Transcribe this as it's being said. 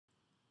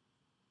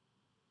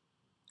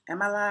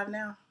Am I live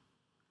now?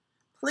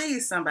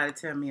 Please, somebody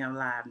tell me I'm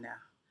live now.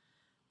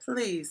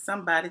 Please,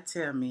 somebody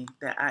tell me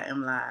that I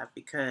am live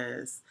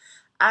because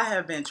I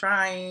have been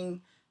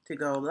trying to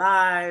go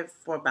live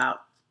for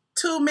about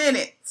 2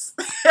 minutes.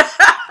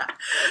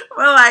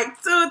 For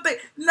like 2 3.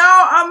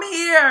 No, I'm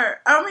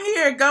here. I'm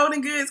here.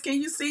 Golden Goods.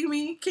 Can you see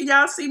me? Can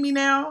y'all see me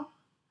now?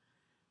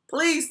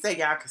 Please say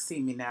y'all can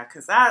see me now,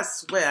 cause I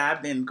swear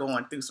I've been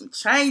going through some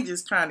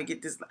changes trying to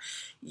get this.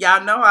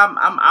 Y'all know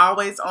I'm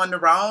always on the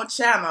wrong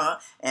channel,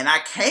 and I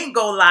can't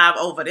go live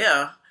over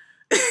there.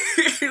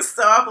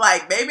 So I'm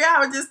like, maybe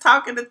I was just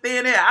talking to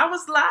thin air. I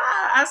was live.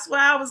 I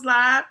swear I was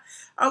live.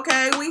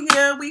 Okay, we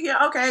here. We here.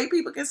 Okay,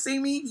 people can see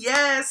me.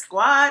 Yes,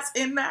 squads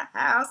in the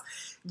house.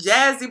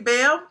 Jazzy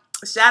Bell.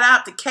 Shout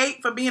out to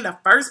Kate for being the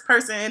first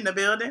person in the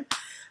building.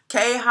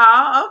 K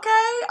Hall,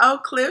 okay.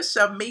 Oak Cliff,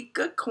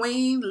 Shamika,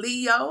 Queen,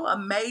 Leo,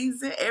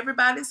 amazing.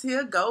 Everybody's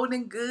here.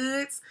 Golden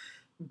Goods.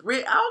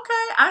 Brit,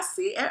 okay. I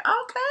see it.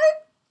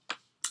 Okay.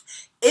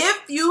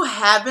 If you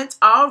haven't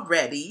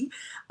already,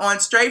 on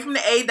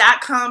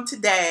straightfromtheA.com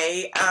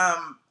today,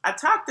 I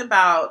talked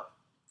about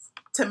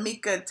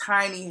Tameka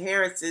Tiny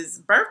Harris's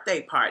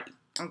birthday party.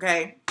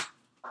 Okay.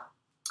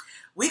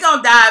 We're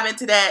gonna dive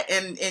into that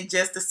in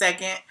just a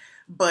second.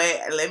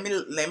 But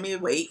let me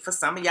wait for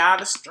some of y'all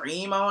to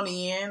stream on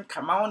in.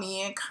 Come on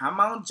in. Come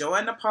on,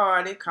 join the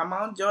party. Come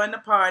on, join the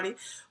party.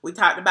 We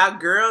talked about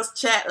girls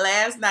chat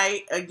last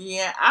night.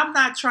 Again, I'm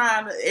not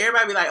trying to,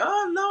 everybody be like,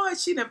 oh Lord,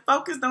 she done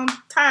focused on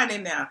Tiny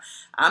now.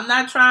 I'm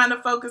not trying to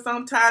focus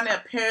on Tiny.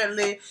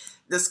 Apparently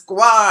the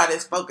squad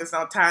is focused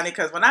on Tiny.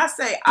 Because when I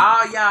say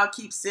all y'all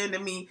keep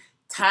sending me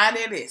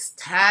Tiny this,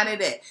 Tiny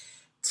that.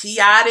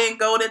 T.I. didn't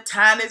go to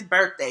Tiny's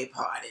birthday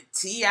party.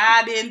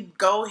 T.I. didn't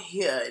go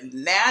here.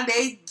 Now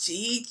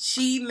she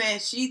cheating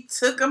and she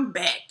took him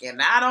back.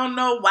 And I don't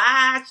know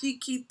why she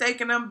keep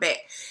taking him back.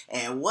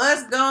 And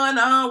what's going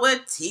on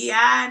with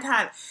T.I. and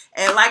Tiny?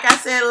 And like I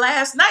said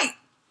last night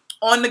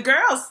on the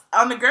girls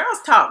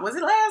talk. Was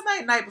it last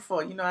night? Night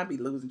before? You know, I'd be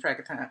losing track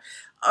of time.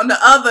 On the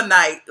other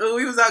night,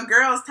 we was on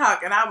girls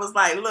talk and I was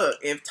like, look,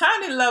 if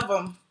Tiny love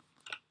him,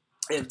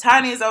 if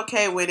Tiny is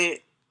okay with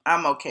it,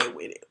 I'm okay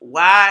with it.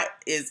 Why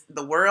is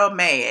the world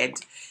mad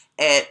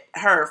at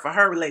her for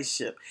her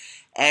relationship?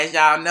 As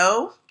y'all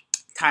know,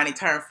 Tiny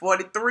turned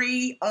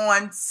 43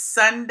 on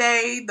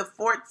Sunday the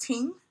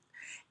 14th.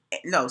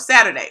 No,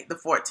 Saturday the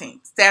 14th.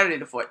 Saturday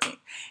the 14th.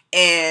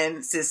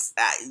 And since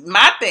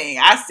my thing,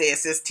 I said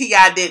since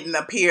T.I. didn't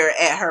appear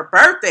at her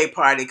birthday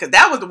party, because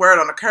that was the word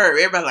on the curve.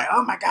 Everybody like,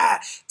 oh my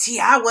God,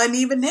 T.I. wasn't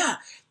even there.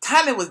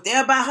 Tiny was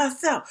there by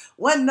herself.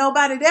 Wasn't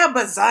nobody there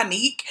but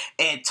Zanique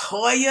and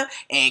Toya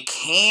and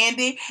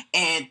Candy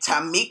and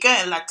Tameka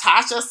and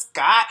Latasha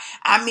Scott.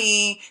 I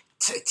mean,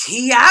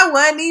 T.I.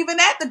 wasn't even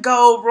at the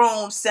Gold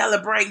Room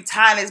celebrating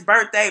Tiny's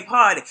birthday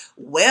party.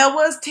 Where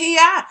was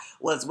T.I.?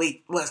 Was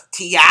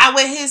T.I.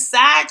 with his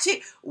side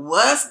chick?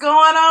 What's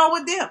going on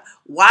with them?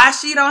 Why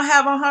she don't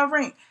have on her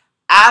ring?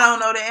 I don't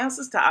know the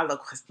answers to all of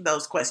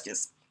those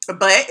questions.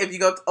 But if you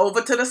go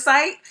over to the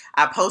site,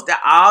 I posted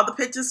all the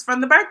pictures from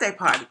the birthday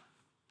party.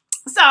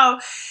 So,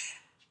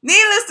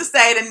 needless to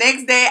say, the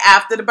next day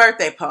after the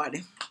birthday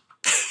party,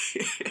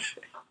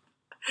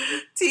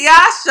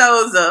 T.I.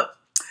 shows up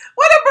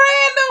with a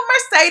brand new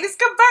Mercedes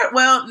convert.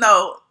 Well,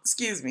 no,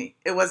 excuse me,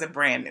 it wasn't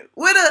brand new.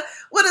 With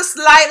a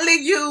slightly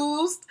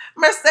used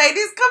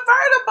Mercedes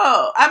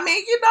convertible. I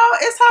mean, you know,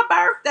 it's her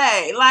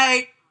birthday.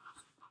 Like,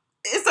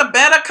 it's a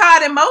better car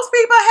than most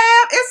people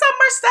have. It's a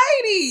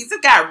Mercedes.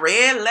 It's got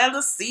red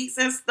leather seats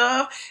and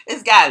stuff.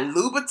 It's got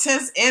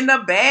lubricants in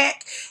the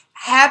back.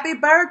 Happy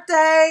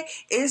birthday.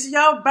 It's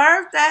your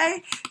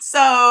birthday.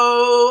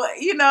 So,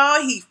 you know,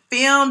 he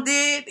filmed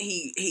it.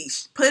 He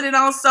put it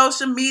on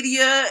social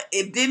media.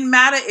 It didn't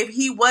matter if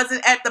he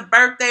wasn't at the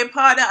birthday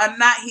party or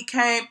not. He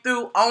came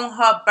through on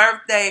her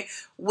birthday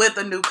with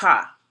a new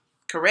car.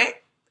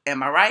 Correct?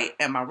 Am I right?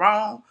 Am I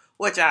wrong?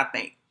 What y'all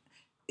think?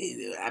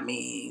 I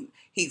mean,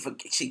 she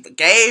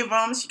forgave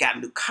him. She got a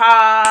new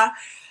car.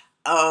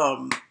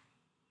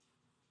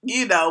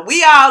 You know,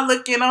 we all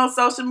looking on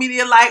social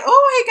media like,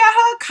 oh, he got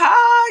her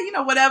car, you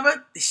know,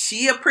 whatever.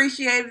 She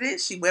appreciated it.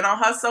 She went on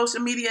her social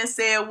media and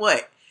said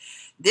what?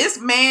 This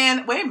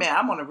man, wait a minute,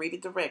 I'm going to read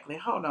it directly.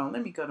 Hold on,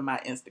 let me go to my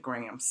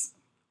Instagrams.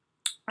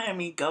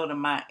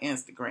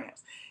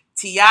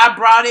 T.I.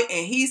 brought it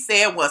and he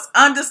said, what's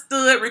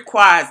understood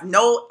requires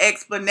no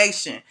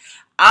explanation.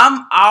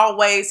 I'm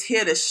always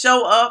here to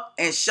show up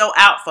and show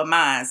out for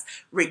mines.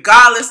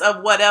 Regardless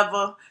of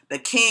whatever, the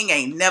king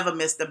ain't never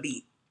missed a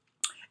beat.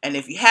 And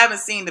if you haven't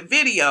seen the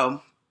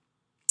video,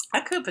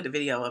 I could put the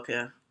video up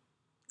here.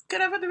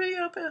 Could I put the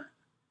video up here?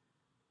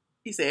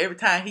 He said every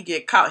time he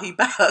get caught, he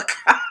buy a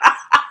car.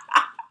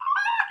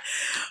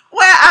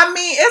 Well, I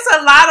mean, it's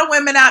a lot of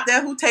women out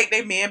there who take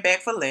their men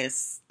back for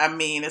less. I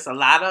mean, it's a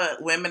lot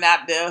of women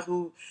out there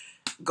who,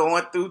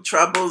 going through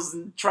troubles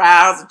and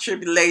trials and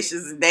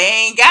tribulations, and they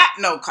ain't got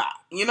no car.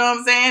 You know what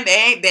I'm saying?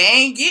 They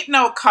ain't get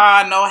no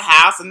car, no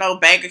house, or no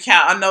bank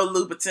account, or no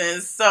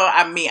Louboutins. So,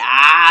 I mean,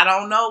 I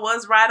don't know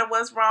what's right or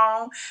what's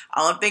wrong.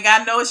 Only thing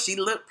I know is she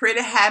looked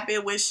pretty happy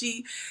when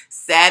she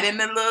sat in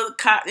the little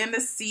cot in the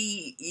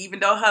seat,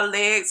 even though her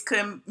legs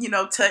couldn't, you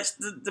know, touch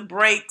the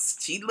brakes.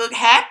 She looked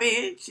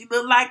happy. She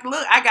looked like,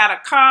 look, I got a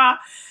car.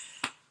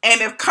 And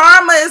if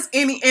karma is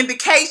any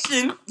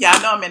indication,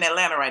 y'all know I'm in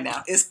Atlanta right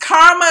now. If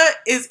karma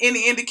is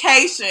any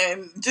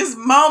indication, just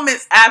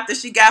moments after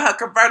she got her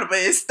convertible,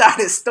 it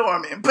started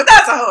storming. But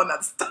that's a whole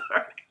nother story.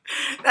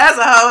 That's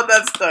a whole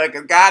nother story,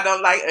 because God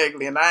don't like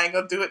ugly, and I ain't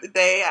going to do it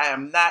today. I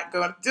am not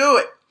going to do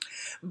it.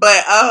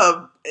 But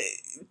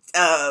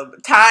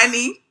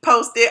Tiny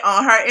posted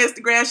on her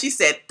Instagram, she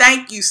said,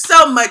 "Thank you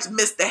so much,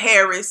 Mr.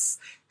 Harris,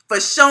 for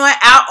showing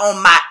out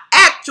on my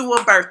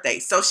actual birthday."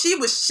 So she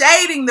was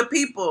shading the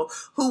people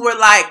who were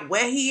like,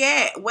 where he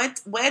at?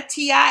 Where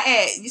T.I.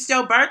 at? It's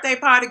your birthday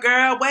party,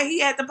 girl. Where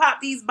he at to pop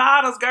these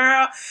bottles,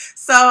 girl?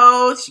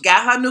 So she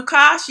got her new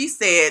car. She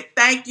said,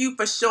 "Thank you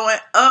for showing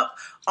up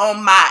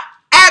on my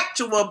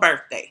actual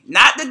birthday.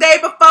 Not the day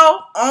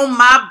before. On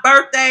my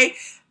birthday,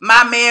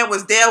 my man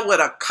was there with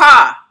a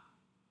car."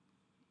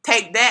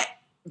 Take that,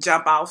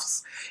 jump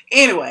offs.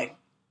 Anyway.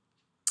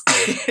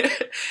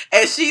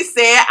 And she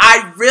said,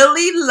 "I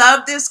really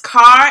love this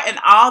car and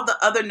all the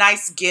other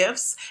nice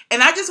gifts.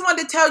 And I just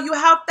wanted to tell you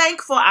how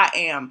thankful I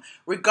am.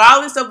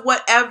 Regardless of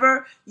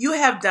whatever, you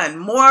have done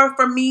more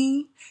for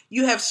me.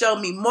 You have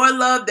shown me more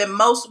love than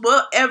most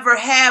will ever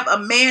have a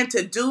man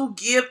to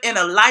give in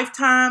a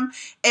lifetime.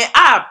 And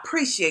I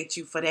appreciate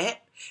you for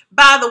that.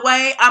 By the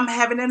way, I'm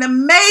having an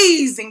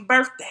amazing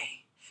birthday.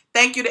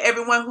 Thank you to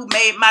everyone who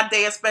made my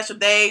day a special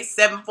day.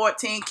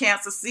 7/14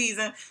 Cancer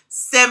season.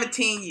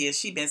 17 years.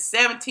 She been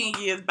 17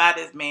 years by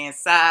this man's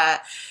side.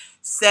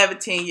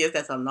 17 years.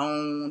 That's a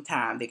long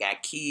time. They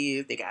got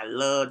kids. They got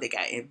love. They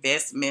got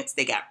investments.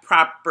 They got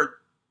properties.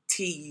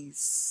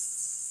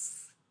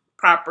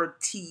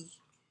 Property.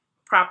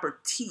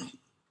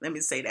 Let me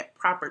say that.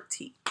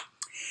 Property.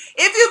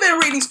 If you've been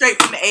reading straight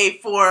from the A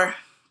for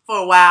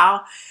a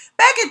while,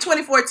 back in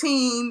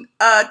 2014,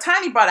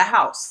 Tiny bought a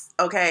house.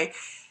 Okay.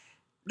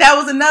 That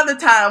was another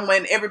time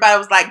when everybody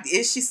was like,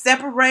 is she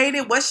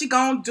separated? What's she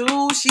gonna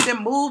do? She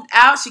done moved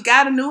out. She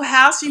got a new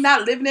house. She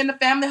not living in the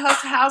family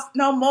house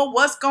no more.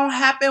 What's gonna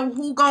happen?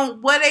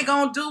 What they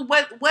gonna do?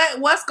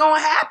 What's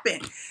gonna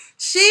happen?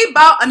 She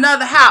bought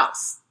another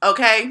house,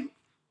 okay?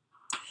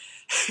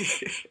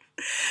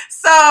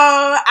 So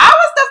I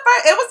was the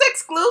first. It was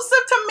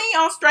exclusive to me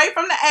on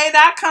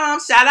straightfromtheA.com.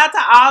 Shout out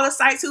to all the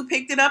sites who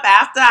picked it up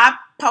after I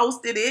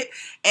posted it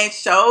and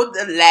showed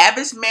the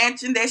lavish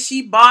mansion that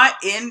she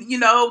bought in, you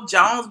know,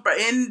 all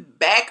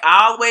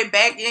the way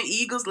back in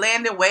Eagles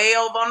Landing, way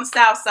over on the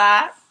south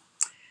side.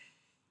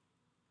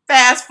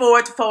 Fast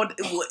forward to,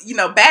 you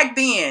know, back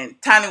then,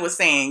 Tiny was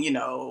saying, you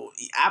know,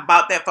 I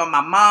bought that for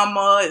my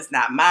mama. It's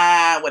not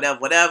mine,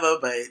 whatever.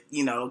 But,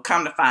 you know,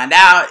 come to find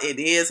out, it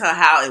is her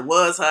house. It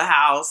was her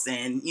house.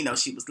 And, you know,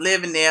 she was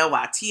living there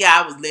while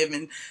T.I. was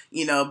living,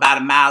 you know, about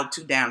a mile or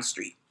two down the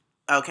street.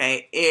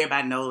 Okay,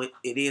 everybody know it.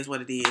 It is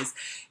what it is.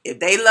 If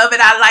they love it,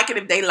 I like it.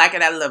 If they like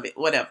it, I love it.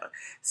 Whatever.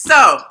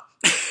 So,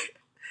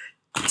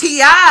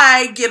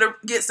 T.I.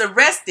 gets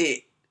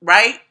arrested,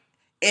 right,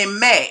 in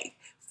May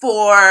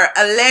for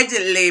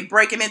allegedly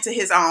breaking into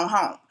his own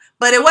home.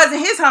 But it wasn't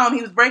his home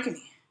he was breaking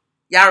in.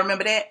 Y'all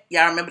remember that?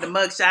 Y'all remember the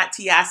mugshot?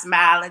 T.I.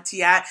 smiling.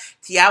 T.I.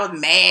 was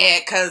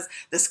mad because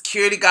the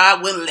security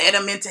guard wouldn't let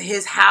him into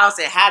his house.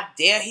 And how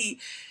dare he?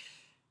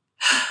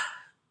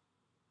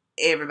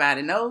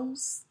 Everybody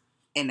knows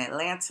in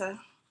Atlanta.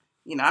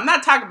 You know, I'm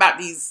not talking about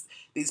these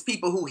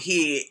people who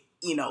hear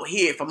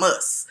it from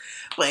us.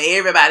 But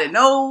everybody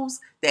knows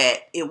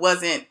that it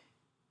wasn't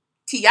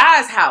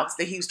T.I.'s house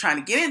that he was trying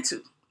to get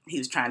into. He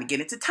was trying to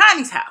get into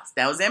Tiny's house.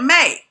 That was in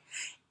May.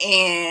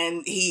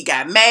 And he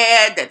got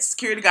mad that the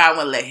security guard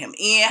wouldn't let him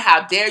in.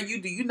 How dare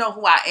you? Do you know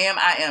who I am?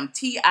 I am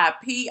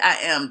T.I.P. I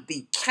am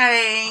the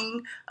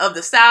king of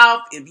the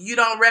South. If you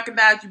don't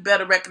recognize, you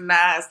better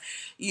recognize,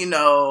 you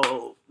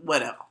know,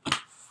 whatever.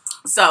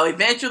 So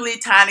eventually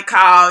Tiny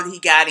called, he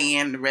got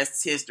in, the rest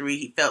is history.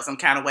 He felt some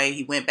kind of way.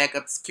 He went back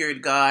up to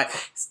security guard,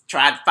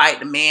 tried to fight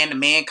the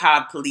man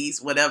called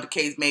police, whatever the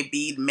case may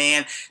be.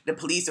 The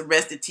police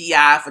arrested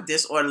T.I. for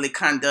disorderly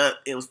conduct.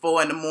 It was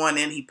 4 in the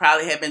morning. He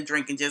probably had been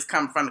drinking, just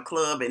coming from the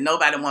club, and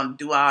nobody wanted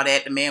to do all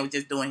that. The man was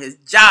just doing his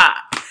job.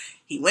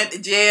 He went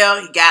to jail,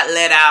 he got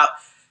let out,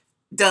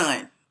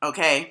 done,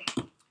 okay?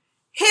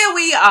 Here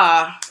we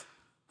are,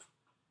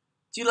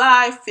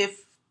 July 5th,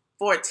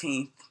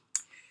 14th.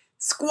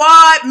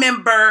 Squad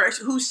member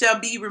who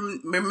shall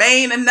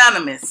remain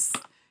anonymous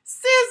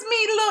sends me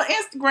a little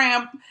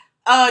Instagram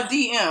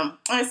DM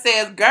and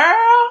says,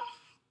 "Girl,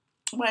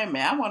 wait a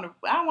minute,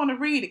 I want to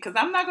read it because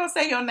I'm not gonna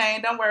say your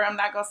name. Don't worry, I'm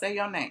not gonna say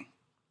your name."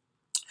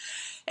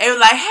 It was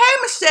like, "Hey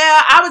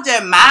Michelle, I was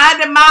just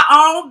minding my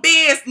own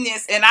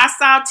business and I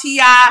saw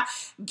T.I.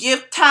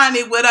 gift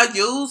Tiny with a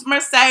used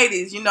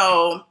Mercedes. You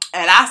know,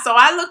 And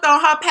I looked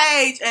on her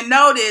page and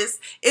noticed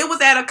it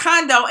was at a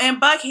condo in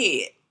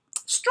Buckhead.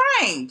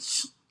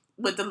 Strange.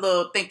 With the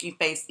little thinking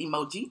face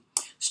emoji.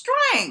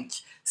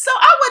 Strange. So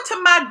I went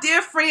to my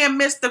dear friend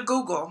Mr.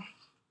 Google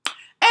and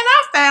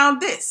I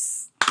found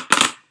this.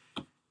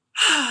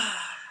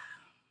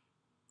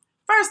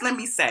 First, let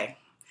me say,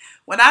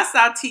 when I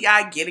saw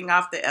T.I. getting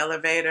off the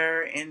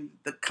elevator in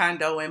the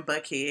condo in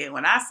Buckhead,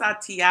 when I saw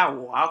T.I.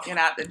 walking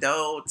out the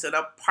door to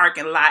the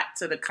parking lot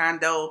to the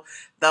condo,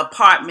 the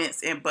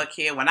apartments in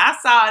Buckhead, when I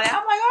saw that,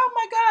 I'm like, oh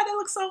my God, it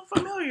looks so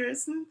familiar.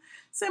 It's in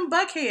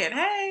Buckhead.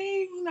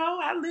 Hey,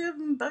 I live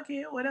in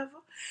Buckhead, whatever.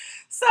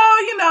 So,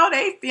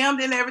 they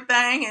filmed and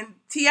everything, and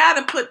T.I.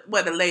 to put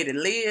where the lady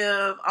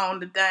live on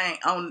the thing,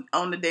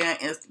 on the damn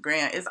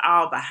Instagram. It's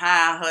all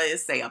behind her. It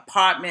say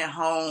apartment,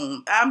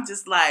 home. I'm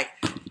just like,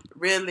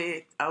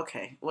 really?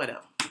 Okay,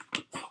 whatever.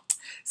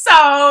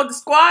 So, the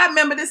squad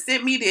member that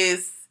sent me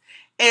this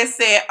and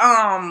said,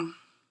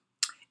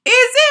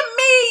 is it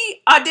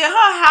me or did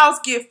her house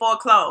get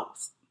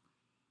foreclosed?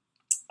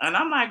 And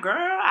I'm like, girl,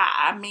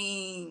 I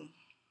mean,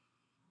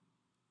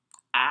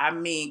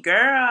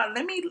 girl,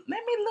 let me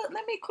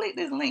click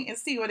this link and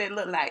see what it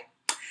look like.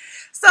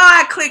 So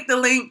I clicked the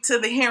link to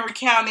the Henry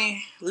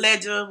County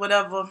Ledger,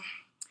 whatever,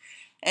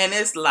 and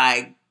it's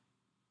like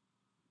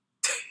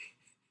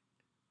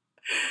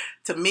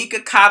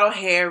Tameka Cottle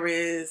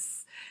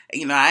Harris.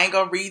 I ain't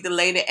gonna read the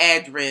lady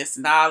address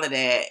and all of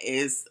that.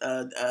 It's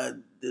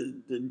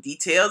the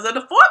details of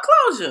the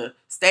foreclosure.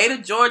 State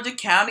of Georgia,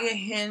 County of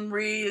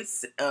Henry,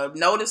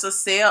 notice of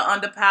sale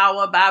under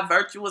power by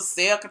virtue of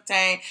sale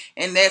contained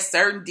in that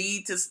certain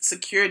deed to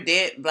secure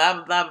debt, blah,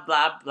 blah, blah,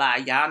 blah, blah.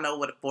 Y'all know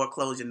what a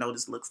foreclosure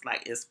notice looks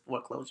like. It's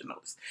foreclosure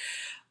notice.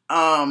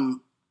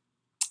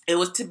 It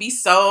was to be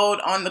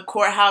sold on the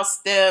courthouse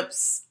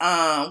steps.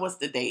 What's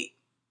the date?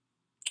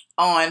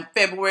 On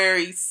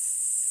February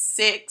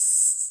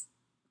 6,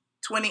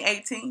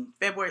 2018.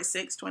 February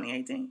 6,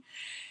 2018.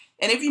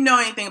 And if you know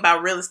anything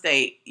about real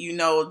estate, you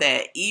know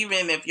that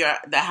even if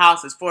the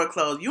house is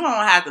foreclosed, you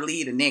don't have to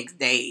leave the next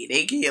day.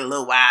 They give you a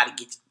little while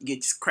to get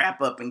your crap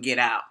up and get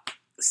out.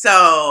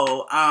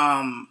 So,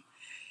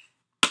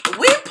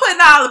 we putting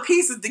all the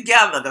pieces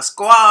together. The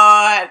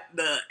squad,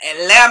 the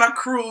Atlanta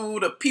crew,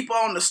 the people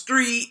on the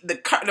street, the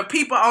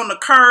people on the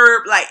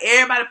curb, like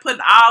everybody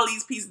putting all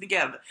these pieces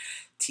together.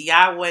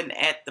 T.I. wasn't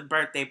at the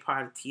birthday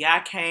party.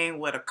 T.I. came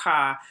with a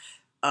car.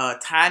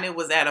 Tiny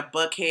was at a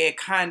Buckhead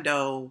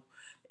condo.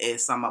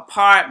 It's some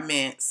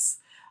apartments.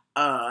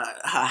 Her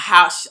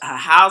house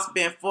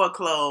been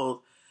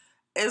foreclosed.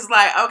 It's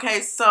like,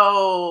 okay,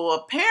 so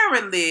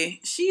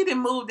apparently she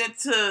done moved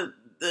into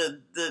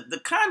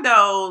the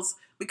condos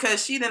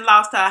because she done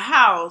lost her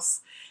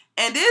house.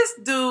 And this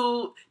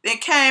dude then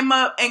came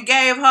up and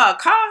gave her a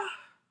car.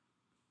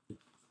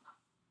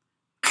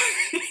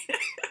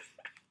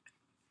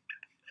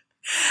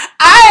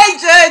 I ain't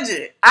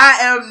judging. I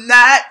am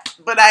not,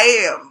 but I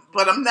am.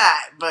 But I'm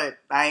not, but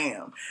I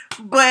am.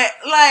 But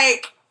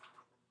like,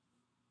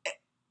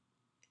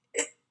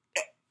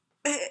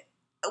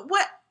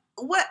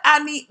 what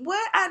I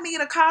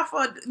need a car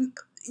for?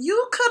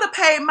 You could have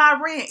paid my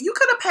rent. You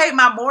could have paid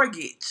my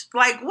mortgage.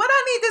 Like, what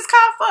I need this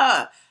car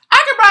for? I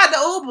can ride the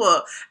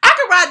Uber. I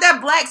can ride that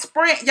black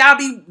Sprint y'all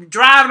be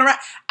driving around.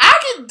 I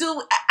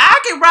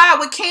can ride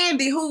with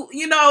Candy,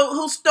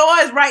 whose store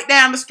is right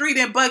down the street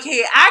in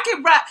Buckhead. I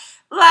can ride.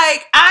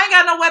 Like, I ain't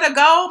got nowhere to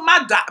go.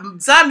 My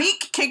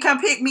Zanique can come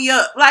pick me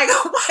up. Like,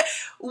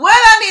 what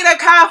I need a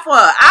car for?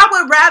 I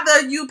would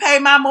rather you pay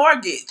my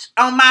mortgage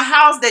on my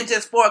house that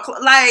just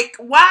foreclosed. Like,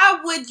 why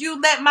would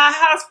you let my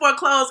house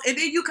foreclose and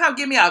then you come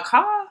give me a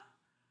car?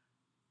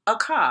 A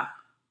car.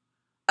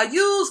 A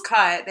used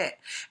car at that.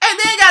 And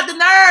then got the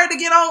nerve to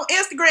get on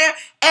Instagram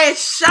and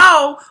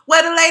show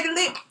where the lady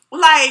live.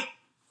 Like,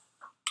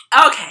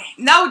 okay,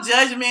 no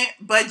judgment,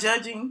 but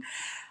judging.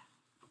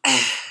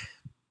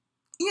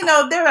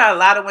 There are a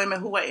lot of women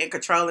who are in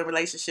controlling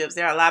relationships.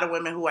 There are a lot of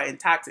women who are in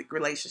toxic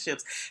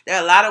relationships. There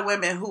are a lot of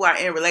women who are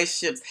in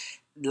relationships,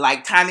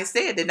 like Tanya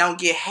said, that don't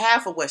get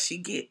half of what she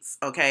gets.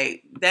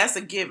 Okay, that's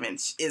a given.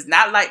 It's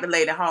not like the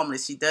lady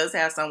homeless. She does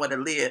have somewhere to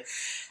live.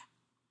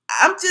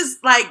 I'm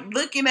just like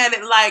looking at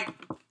it like,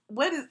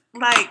 what is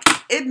like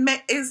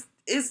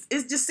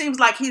it just seems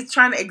like he's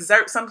trying to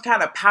exert some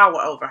kind of power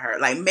over her.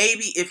 Like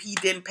maybe if he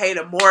didn't pay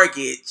the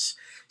mortgage,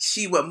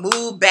 she would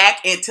move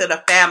back into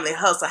the family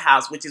hustle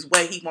house, which is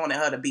where he wanted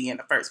her to be in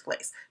the first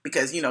place.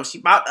 Because, she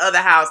bought the other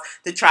house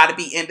to try to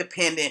be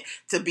independent,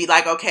 to be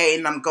like, okay,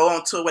 and I'm going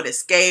on tour with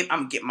Xscape,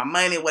 I'm getting my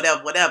money,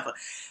 whatever.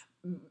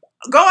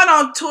 Going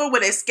on tour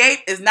with Xscape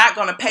is not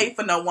going to pay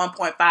for no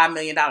 $1.5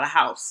 million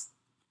house.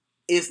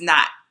 It's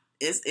not.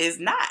 It's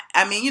not.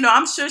 I mean,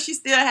 I'm sure she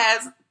still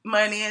has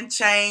money and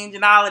change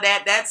and all of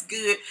that. That's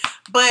good.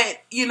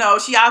 But, she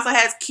also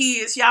has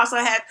kids. She also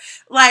has,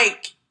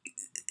 like,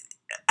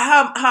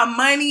 her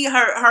money,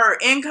 her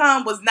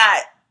income was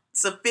not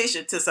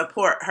sufficient to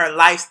support her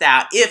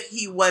lifestyle if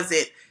he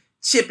wasn't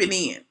chipping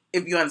in,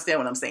 if you understand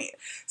what I'm saying.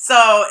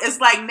 So it's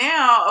like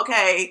now,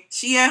 okay,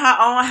 she in her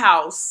own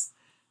house.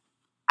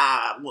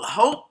 I would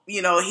hope,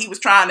 you know, he was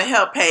trying to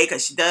help pay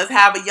because she does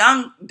have a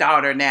young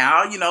daughter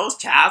now, you know,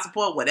 child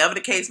support, whatever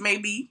the case may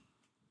be.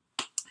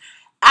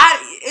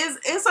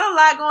 It's a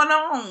lot going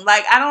on.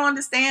 Like, I don't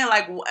understand,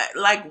 like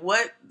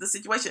what the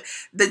situation.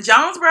 The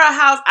Jonesboro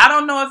house, I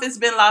don't know if it's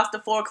been lost to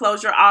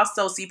foreclosure,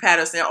 also C.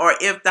 Patterson, or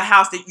if the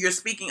house that you're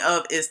speaking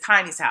of is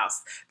Tiny's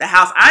house. The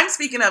house I'm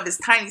speaking of is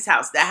Tiny's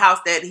house. The house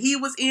that he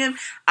was in,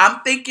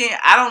 I'm thinking,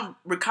 I don't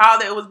recall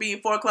that it was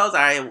being foreclosed,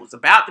 or it was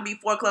about to be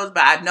foreclosed,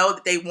 but I know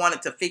that they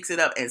wanted to fix it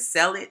up and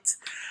sell it.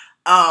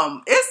 It's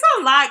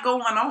a lot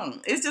going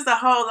on. It's just a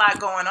whole lot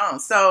going on.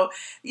 So,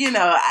 you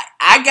know,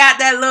 I got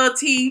that little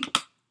tea.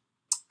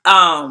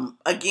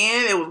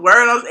 Again, it was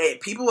word on,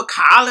 people were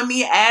calling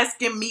me,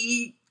 asking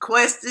me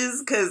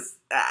questions, because,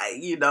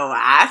 you know,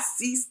 I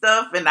see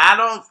stuff and I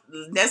don't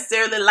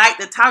necessarily like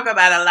to talk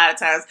about it a lot of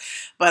times,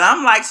 but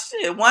I'm like,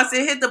 shit, once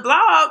it hit the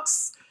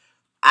blogs,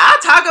 I'll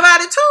talk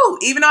about it too,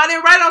 even though I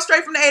didn't write on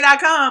straight from the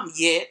A.com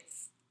yet.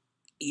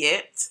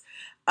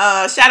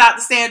 Shout out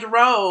to Sandra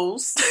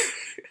Rose.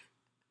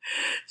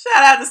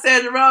 Shout out to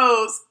Sandra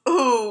Rose,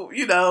 who,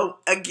 you know,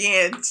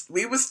 again,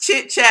 we was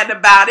chit-chatting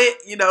about it.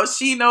 You know,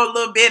 she know a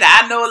little bit,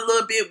 I know a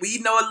little bit, we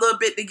know a little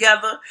bit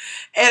together.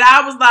 And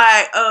I was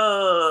like,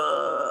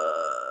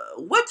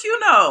 what you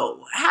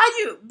know? How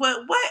you,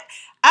 what?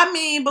 I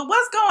mean, but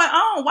what's going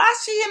on? Why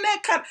she in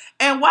that cut?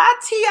 And why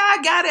T.I.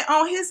 got it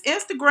on his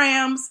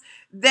Instagrams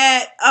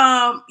that,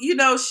 you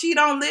know, she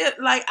don't live,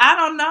 like, I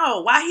don't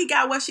know. Why he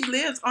got where she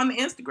lives on the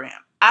Instagram?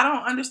 I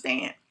don't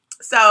understand.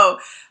 So,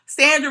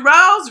 Sandra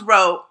Rose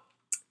wrote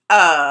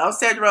on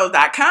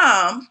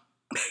SandraRose.com.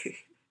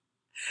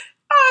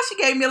 Oh, she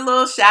gave me a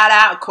little shout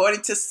out.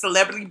 According to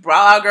celebrity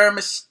blogger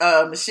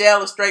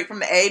Michelle straight from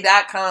the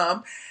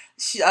A.com,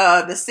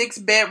 the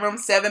 6-bedroom,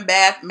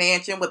 7-bath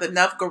mansion with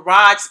enough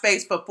garage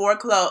space for four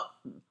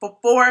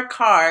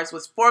cars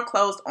was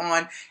foreclosed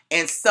on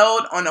and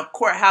sold on the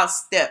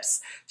courthouse steps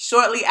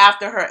shortly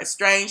after her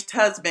estranged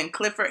husband,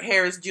 Clifford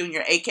Harris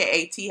Jr.,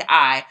 aka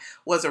T.I.,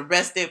 was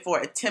arrested for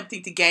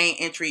attempting to gain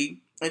entry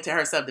into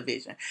her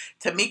subdivision.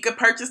 Tameka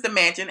purchased the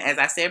mansion, as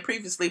I said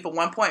previously, for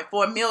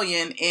 $1.4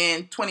 million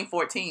in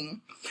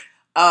 2014.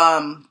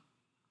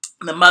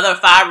 The mother of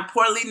 5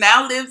 reportedly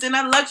now lives in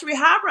a luxury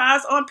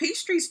high-rise on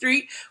Peachtree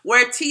Street,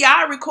 where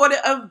T.I. recorded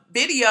a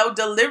video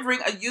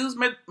delivering a used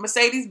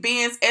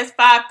Mercedes-Benz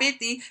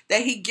S550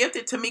 that he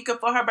gifted Tameka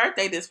for her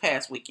birthday this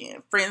past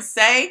weekend. Friends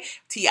say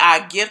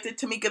T.I. gifted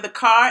Tameka the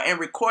car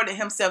and recorded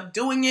himself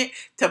doing it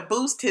to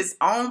boost his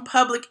own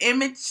public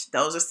image.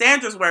 Those are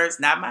Sandra's words,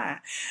 not mine.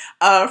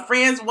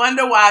 Friends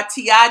wonder why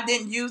T.I.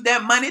 didn't use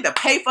that money to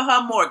pay for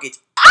her mortgage.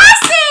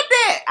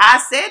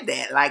 I said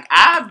that. Like,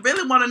 I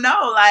really want to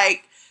know,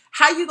 like,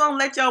 how you gonna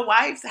let your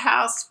wife's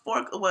house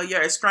well,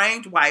 your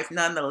estranged wife,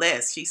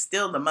 nonetheless, she's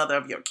still the mother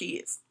of your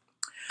kids.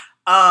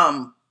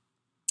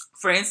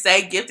 Friends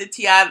say gifted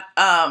T.I.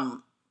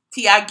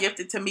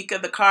 gifted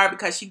Tameka the car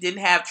because she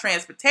didn't have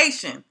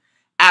transportation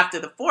after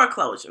the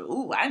foreclosure.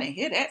 Ooh, I didn't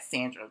hear that,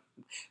 Sandra.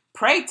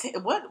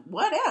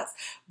 What else?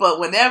 But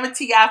whenever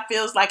T.I.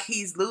 feels like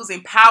he's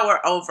losing power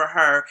over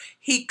her,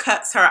 he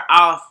cuts her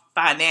off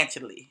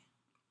financially.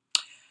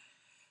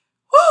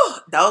 Whew,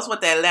 that's what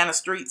the Atlanta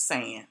street's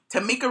saying.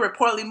 Tameka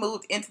reportedly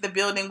moved into the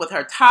building with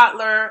her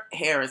toddler,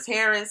 Harris.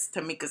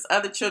 Tameka's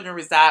other children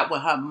reside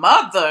with her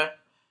mother,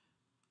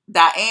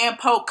 Diane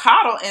Polk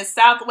Cottle, in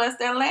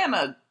southwest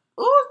Atlanta.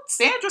 Ooh,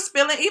 Sandra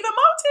spilling even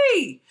more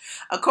tea.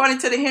 According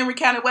to the Henry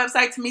County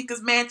website,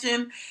 Tameka's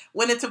mansion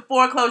went into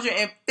foreclosure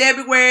in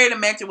February. The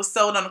mansion was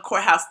sold on the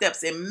courthouse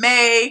steps in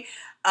May.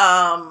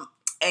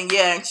 And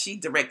yeah, and she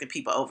directed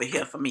people over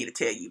here for me to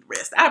tell you the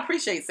rest. I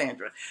appreciate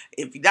Sandra.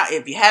 If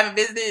you haven't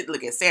visited,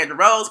 look at Sandra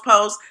Rose's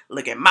post.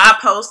 Look at my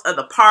post of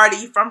the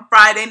party from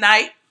Friday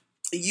night.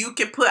 You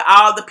can put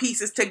all the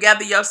pieces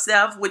together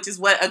yourself, which is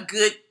what a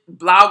good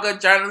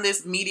blogger,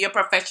 journalist, media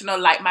professional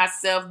like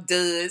myself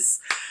does.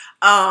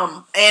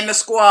 And the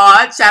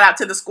squad. Shout out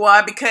to the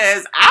squad,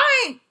 because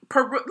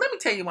let me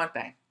tell you one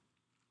thing.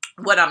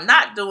 What I'm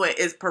not doing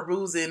is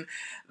perusing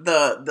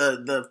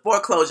the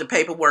foreclosure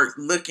paperwork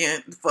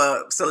looking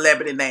for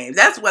celebrity names.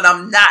 That's what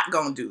I'm not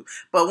going to do.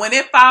 But when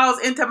it falls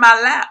into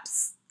my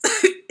laps,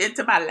 when it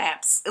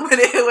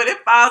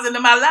falls into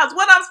my laps,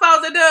 what I'm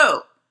supposed to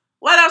do?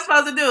 What I'm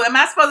supposed to do? Am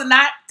I supposed to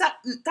not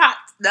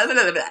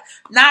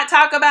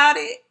talk about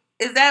it?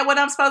 Is that what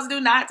I'm supposed to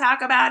do? Not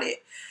talk about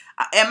it?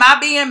 Am I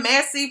being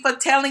messy for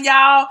telling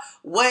y'all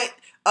what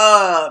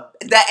the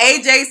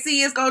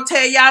AJC is going to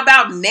tell y'all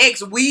about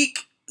next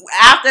week?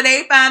 After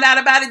they find out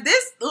about it,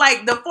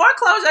 the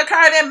foreclosure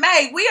occurred in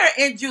May. We are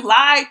in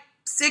July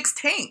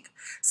 16th.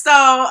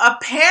 So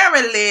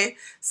apparently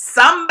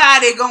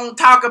somebody gonna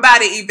talk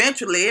about it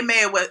eventually. It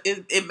may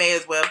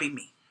as well be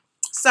me.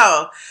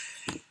 So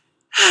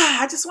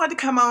I just wanted to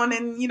come on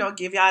and,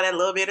 give y'all that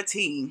little bit of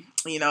tea.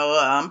 You know,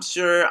 I'm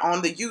sure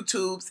on the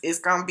YouTubes, it's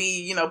going to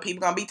be, you know,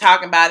 people going to be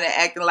talking about it,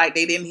 acting like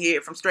they didn't hear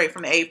it from straight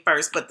from the A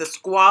first. But the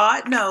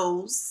squad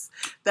knows.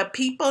 The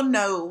people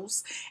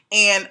knows.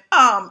 And,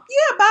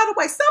 yeah, by the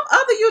way, some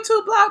other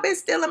YouTube blog been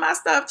stealing my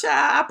stuff,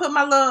 child. I put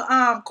my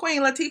little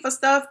Queen Latifah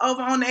stuff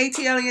over on the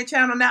ATLien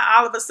channel. Now,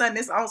 all of a sudden,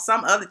 it's on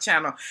some other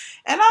channel.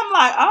 And I'm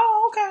like,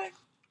 oh, okay.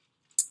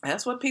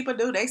 That's what people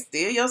do. They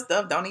steal your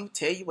stuff. Don't even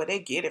tell you where they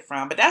get it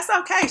from. But that's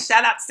okay.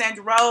 Shout out to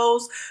Sandra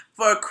Rose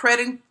for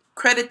crediting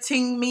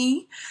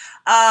me.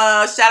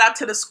 Shout out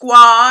to the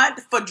squad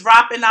for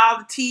dropping all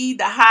the tea,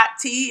 the hot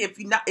tea. If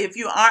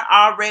you aren't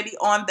already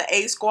on the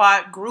A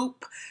Squad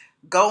group,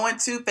 go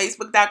into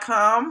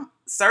facebook.com,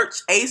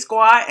 search A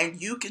Squad,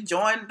 and you can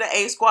join the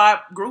A Squad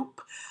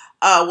group.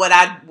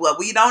 What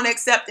we don't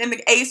accept in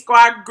the A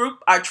Squad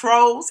group are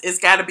trolls. It's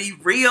got to be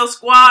real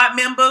squad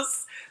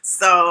members.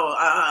 So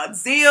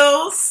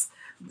Zills,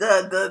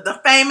 the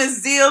famous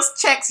Zills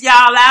checks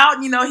y'all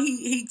out. You know,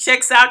 he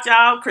checks out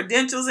y'all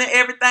credentials and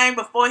everything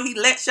before he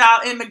lets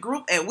y'all in the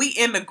group. And we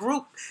in the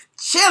group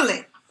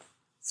chilling,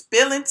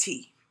 spilling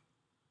tea.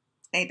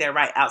 Ain't that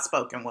right?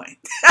 Outspoken one.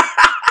 So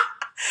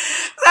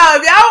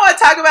if y'all want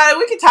to talk about it,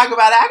 we can talk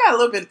about it. I got a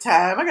little bit of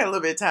time.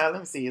 Let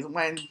me see. It's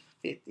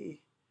 1:50.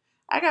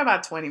 I got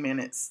about 20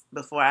 minutes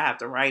before I have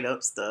to write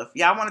up stuff.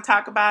 Y'all want to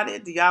talk about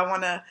it? Do y'all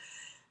want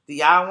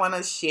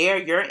to share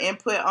your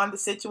input on the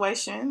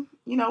situation?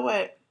 You know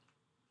what?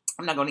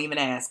 I'm not going to even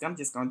ask. I'm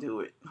just going to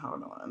do it.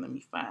 Hold on. Let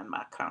me find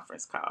my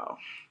conference call.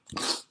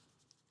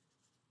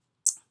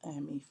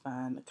 Let me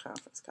find the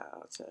conference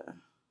call.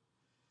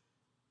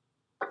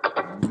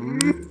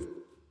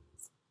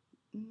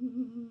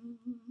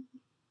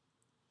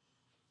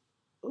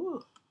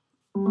 Ooh.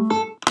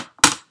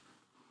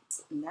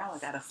 Now I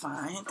got to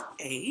find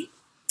a...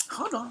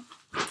 Hold on.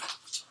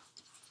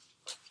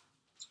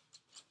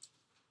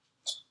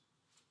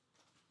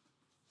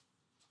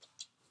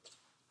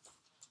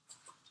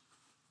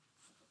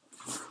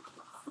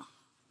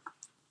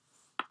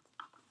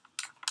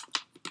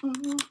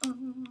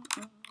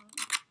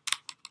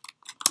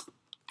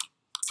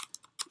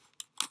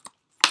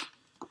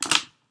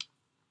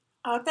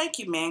 Oh, thank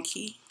you,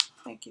 Mankey.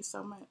 Thank you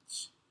so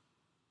much.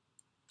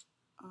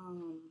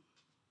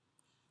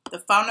 The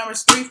phone number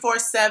is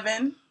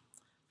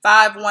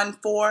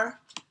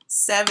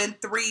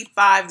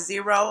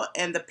 347-514-7350,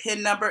 and the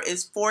PIN number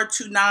is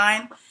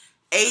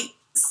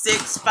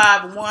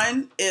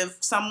 429-8651.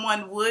 If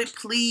someone would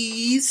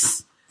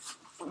please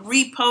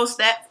repost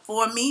that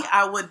for me,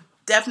 I would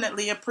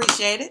definitely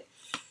appreciate it.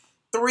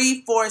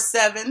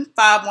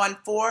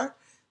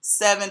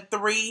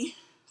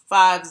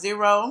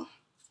 347-514-7350.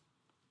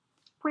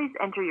 Please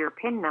enter your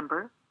PIN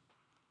number.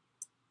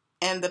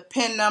 And the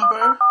PIN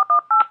number,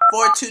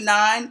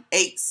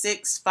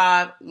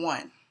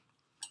 429-8651.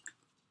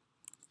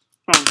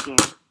 Thank you.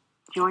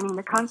 Joining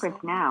the conference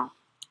now.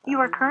 You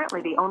are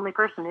currently the only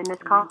person in this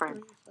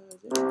conference.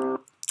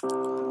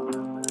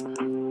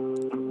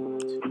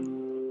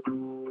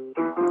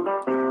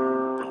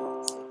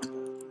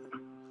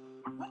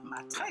 What am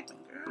I typing,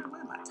 girl?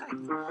 What am I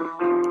typing?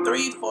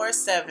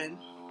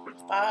 347-514-7350.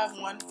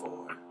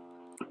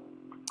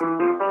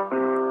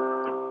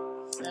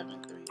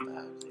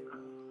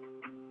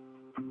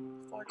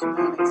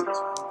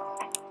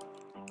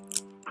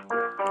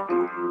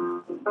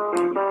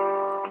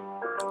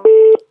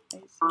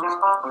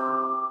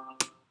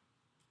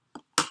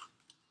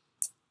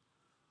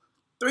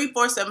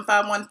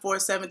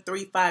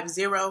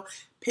 347-514-7350.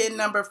 PIN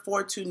number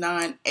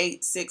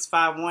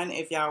 429-8651.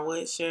 If y'all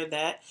would share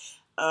that.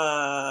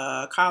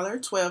 Caller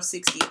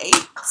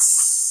 1268.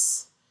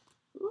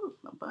 Ooh,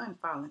 my bun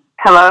falling.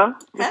 Hello,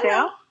 Michelle.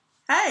 Hello.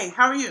 Hey,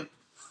 how are you?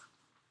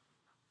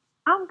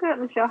 I'm good,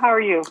 Michelle. How are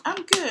you?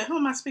 I'm good. Who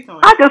am I speaking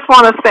with? I just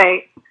want to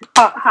say,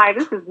 hi,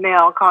 this is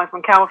Mel calling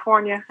from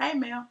California. Hey,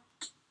 Mel.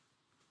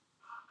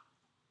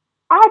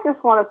 I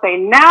just want to say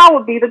now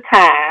would be the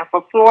time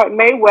for Floyd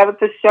Mayweather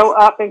to show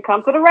up and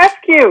come to the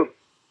rescue.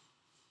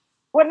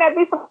 Wouldn't that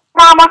be some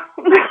drama?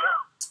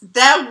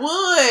 That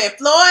would.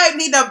 Floyd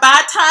need to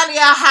buy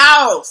Tanya a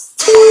house.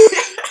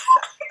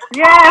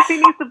 Yes, he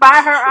needs to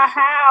buy her a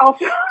house.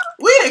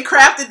 We done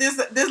crafted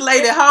this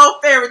lady whole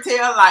fairy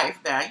tale life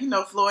now. You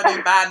know Floyd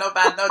ain't buying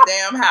nobody no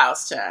damn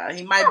house, child.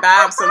 He might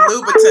buy him some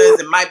Louboutins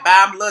and might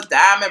buy him a little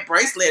diamond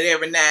bracelet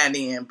every now and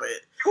then, but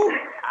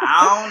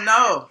I don't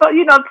know. So,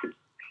 you know,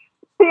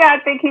 I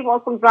think he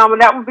wants some drama.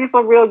 That would be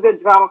some real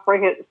good drama for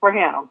him.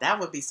 That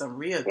would be some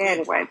real good.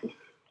 Anyway.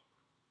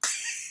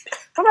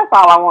 So that's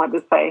all I wanted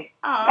to say.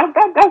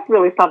 That's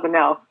really something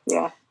else.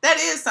 Yeah. That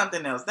is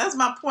something else. That's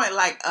my point.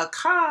 Like a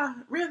car,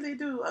 really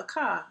do a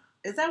car.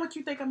 Is that what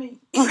you think I mean?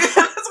 That's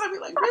what I be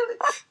like, really?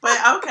 But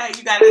okay,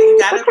 you gotta show.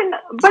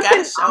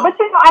 But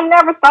you know, I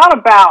never thought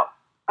about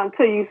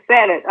until you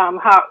said it.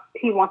 How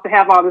he wants to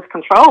have all this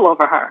control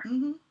over her.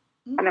 Mm-hmm.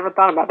 Mm-hmm. I never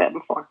thought about that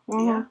before.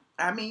 Mm-hmm. Yeah,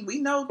 I mean,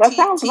 we know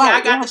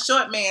T.I. got the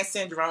short man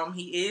syndrome.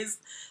 He is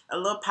a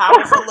little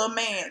powerful little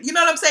man. You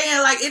know what I'm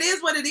saying? Like, it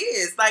is what it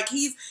is. Like,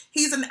 he's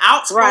an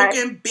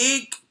outspoken,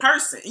 big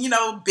person. You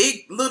know,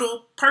 big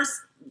little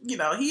person. you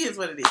know, he is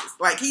what it is.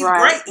 Like, he's Right,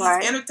 great. right. He's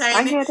I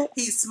entertaining. get it.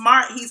 He's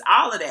smart. He's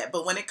all of that.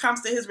 But when it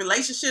comes to his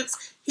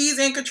relationships, he's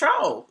in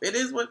control. It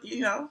is what,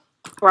 you know.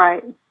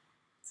 Right.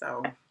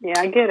 So. Yeah,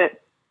 I get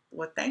it.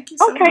 Well, thank you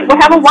so much. Okay,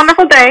 well, have a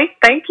wonderful day.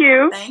 Thank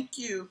you. Thank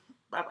you.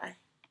 Bye-bye.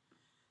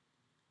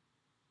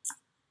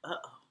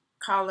 Uh-oh.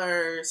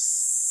 Caller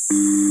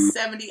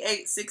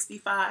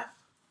 7865.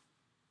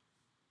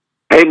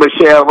 Hey,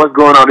 Michelle, what's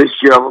going on? This is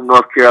Gerald from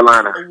North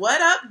Carolina.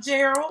 What up,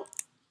 Gerald?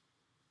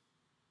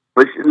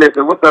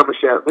 Listen, what's up,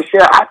 Michelle?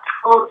 Michelle, I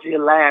told you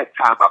last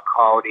time I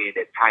called in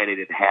that Tiny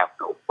didn't have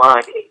no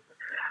money.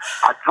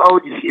 I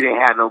told you she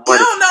didn't have no money.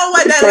 You don't know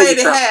what that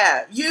lady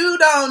had. You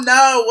don't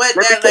know what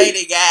that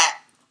lady got.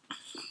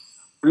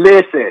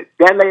 Listen,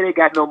 that lady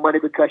got no money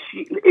because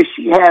if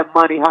she had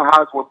money, her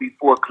house would be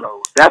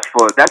foreclosed. That's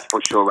for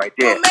sure right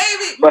there.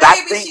 Well,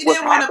 maybe she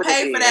didn't want to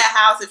pay for that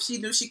house if she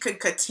knew she could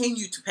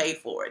continue to pay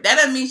for it. That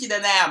doesn't mean she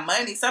doesn't have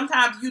money.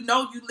 Sometimes you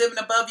know you living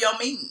above your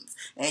means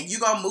and you're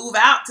going to move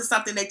out to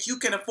something that you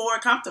can afford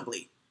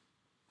comfortably.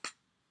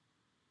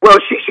 Well,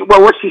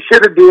 what she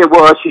should have did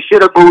was she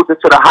should have moved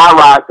into the high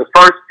rise the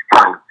first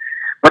time.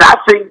 But I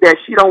think that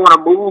she don't want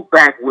to move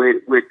back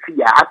with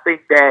T.I. I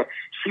think that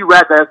she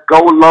rather go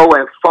low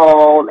and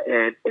fall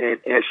and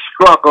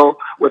struggle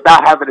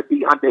without having to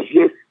be under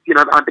his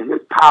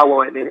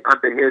power and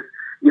under his,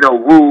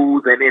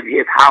 rules and in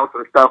his house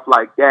and stuff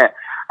like that.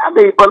 I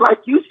mean, but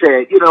like you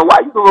said, why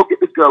you gonna go get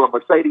this girl a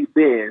Mercedes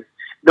Benz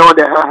knowing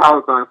that her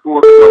house on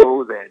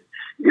foreclosed and,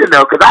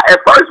 because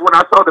at first when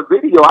I saw the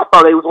video, I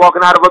thought they was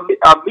walking out of a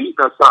meeting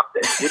or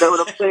something. You know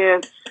what I'm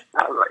saying?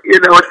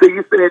 Until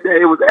you said that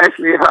it was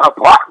actually her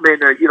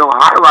apartment or,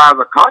 high-rise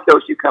or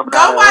condo she coming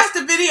out of. Go watch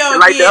the video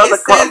like again.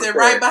 It says it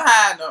right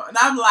behind her. And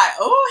I'm like,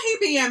 oh,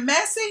 he being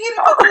messy. He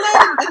done put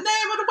the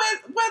name of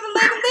where the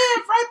lady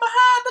lived right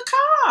behind the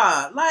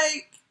car.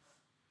 Like,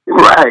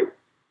 right.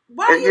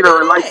 Why and, you do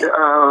that? like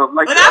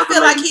and I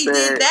feel like he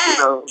did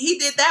that. He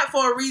did that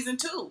for a reason,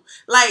 too.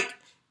 Like,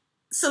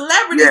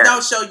 celebrities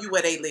don't show you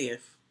where they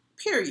live.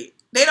 Period.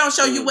 They don't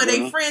show you where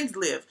their friends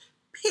live.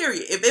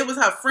 Period. If it was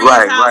her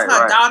friend's house,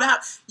 her daughter's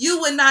house, you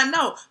would not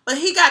know. But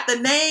he got the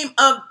name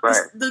of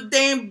the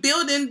damn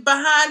building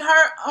behind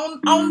her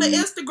on the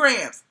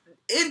Instagrams.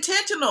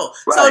 Intentional.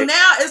 So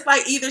now it's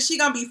like either she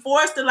gonna be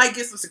forced to like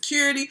get some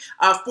security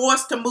or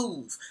forced to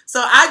move.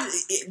 So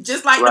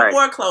just like the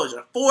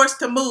foreclosure, forced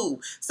to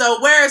move.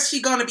 So where is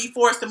she gonna be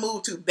forced to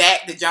move to?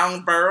 Back to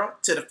Jonesboro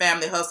to the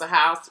Family Hustle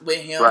house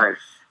with him.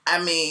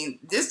 I mean,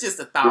 this is just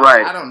a thought.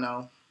 I don't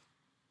know.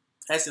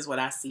 That's just what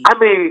I see. I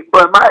mean,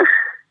 but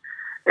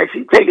and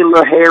she taking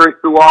little Harris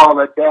through all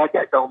of that.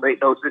 That don't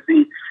make no sense.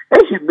 See,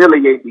 they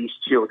humiliate these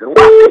children.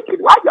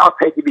 Why y'all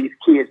taking these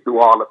kids through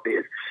all of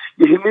this?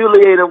 You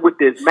humiliate them with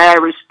this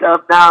marriage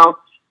stuff now.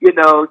 You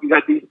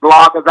got these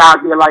bloggers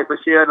out here like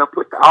Michelle and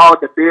put all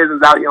the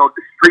business out here on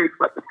the streets,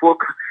 but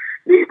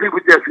these people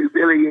just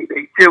humiliate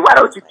their children. Why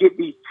don't you get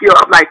these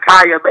children? I'm like,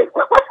 Kaya,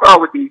 what's wrong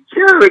with these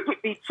children?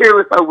 Get these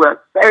children somewhere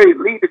safe.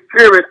 Leave the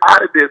children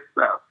out of this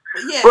stuff.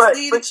 Yes, but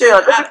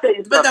Michelle, but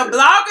the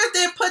bloggers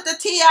didn't put the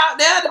tea out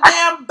there. The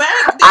damn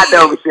bank did. I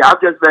know, Michelle. I'm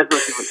just messing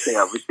with you,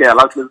 Michelle.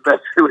 I'm just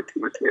messing with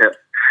you, Michelle.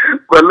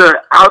 But look,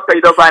 I don't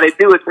think nobody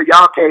do it until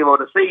y'all came on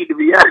the scene, to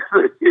be honest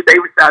with you. They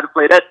were trying to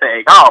play that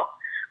thing off.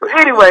 But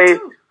anyway,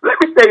 let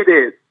me say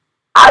this.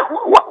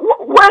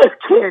 Where's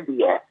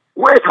Candy at?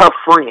 Where's her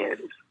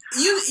friends?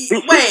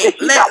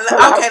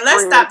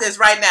 Let's stop this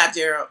right now,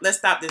 Gerald. Let's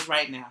stop this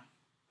right now.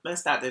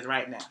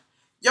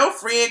 Your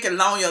friend can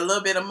loan you a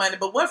little bit of money,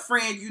 but what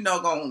friend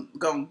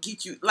gonna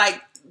get you?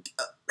 Like,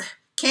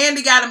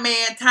 Candy got a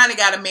man, Tiny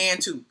got a man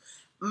too.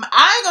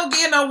 I ain't gonna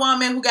give no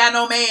woman who got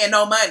no man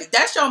no money.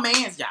 That's your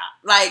man's job.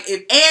 Like,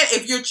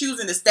 if you're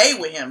choosing to stay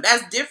with him,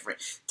 that's different.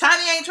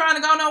 Tiny ain't trying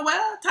to go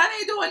nowhere. Tiny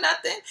ain't doing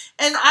nothing,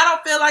 and I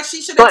don't feel like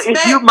she should expect.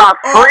 If you my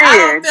friend, I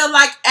don't feel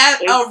like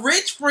a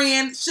rich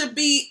friend should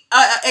be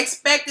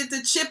expected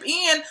to chip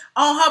in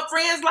on her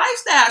friend's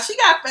lifestyle.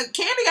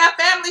 Candy got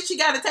family she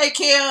got to take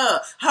care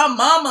of. Her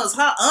mamas,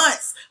 her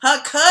aunts,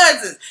 her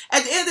cousins.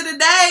 At the end of the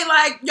day,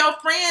 like, your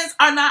friends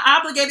are not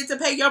obligated to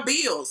pay your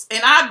bills,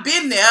 and I've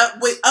been there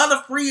with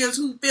other friends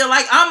who feel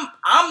like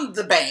I'm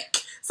the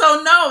bank.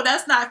 So no,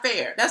 that's not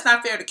fair. That's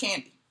not fair to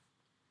Candy.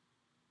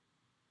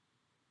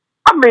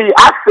 I mean,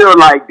 I feel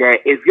like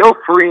that if your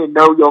friend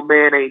know your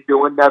man ain't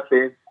doing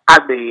nothing,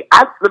 let me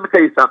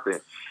tell you something.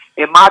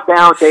 In my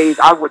down days,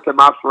 I went to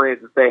my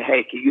friends and say,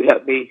 "Hey, can you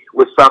help me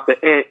with something?"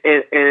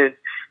 And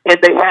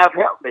they have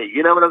helped me.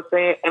 You know what I'm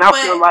saying? And I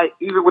feel like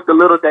even with the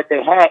little that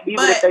they had,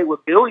 even if they were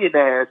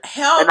billionaires,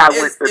 help and I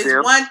went to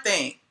them, one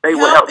thing. They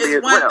will help me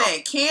as well.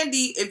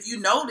 Candy, if you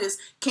notice,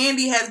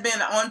 Candy has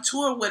been on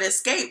tour with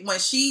Xscape when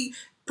she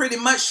pretty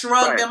much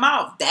shrugged them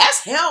off.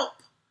 That's help.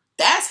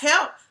 That's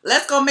help.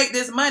 Let's go make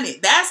this money.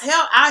 That's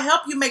help. I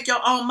help you make your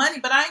own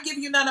money, but I ain't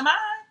giving you none of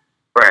mine.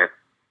 Right.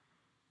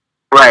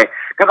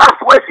 Because I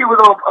swear she was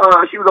on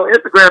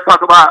Instagram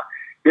talking about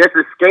this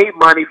Xscape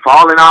money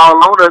falling all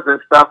on us and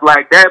stuff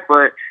like that,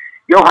 but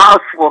your house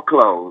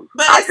foreclosed.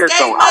 But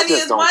Xscape money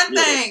is one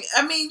thing.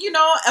 I mean,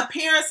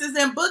 appearances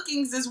and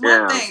bookings is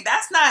one thing.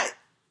 That's not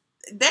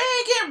they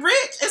ain't getting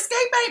rich.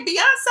 Xscape ain't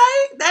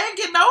Beyonce. They ain't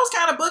getting those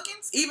kind of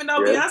bookings. Even though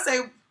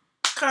Beyonce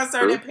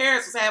concert in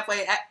Paris was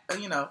halfway,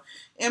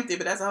 empty,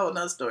 but that's a whole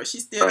nother story. She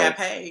still got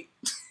paid.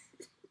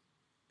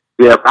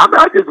 Yeah,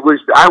 I just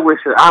wish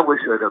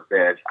her the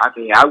best. I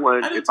mean, I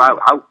wouldn't if I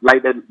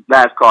like that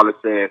last caller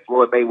said,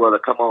 Floyd Mayweather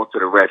come on to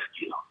the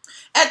rescue.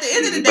 At the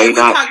end of the day, we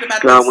talked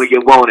about this. When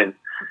you want him.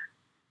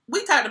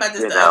 We talked about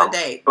this the other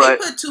day. They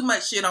put too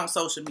much shit on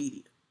social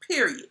media.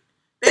 Period.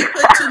 They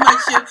put too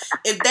much shit.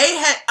 If they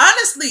had,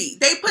 honestly,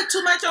 they put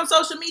too much on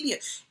social media.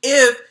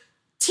 If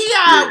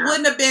T.I.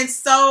 wouldn't have been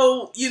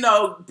so,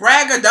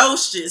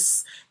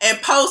 braggadocious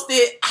and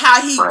posted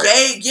how he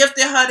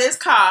gifted her this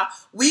car,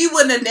 we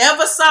wouldn't have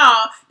never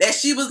saw that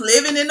she was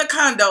living in the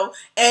condo,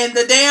 and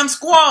the damn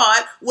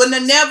squad wouldn't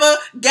have never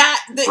got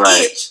the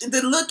itch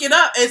to look it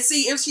up and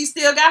see if she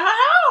still got her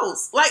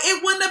house. Like,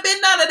 it wouldn't have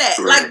been none of that.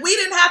 Like, we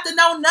didn't have to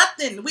know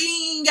nothing. We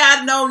ain't got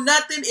to know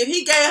nothing. If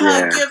he gave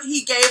her a gift,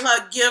 he gave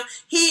her a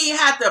gift. He ain't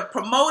had to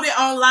promote it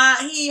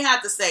online. He ain't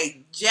had to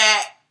say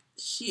jack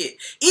shit.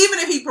 Even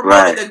if he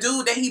promoted the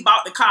dude that he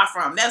bought the car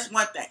from, that's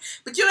one thing.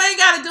 But you ain't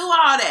got to do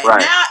all that.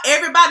 Now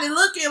everybody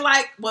looking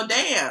like, well,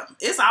 damn,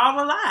 it's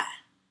all a lie.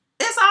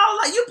 It's all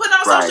like you put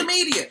on social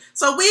media.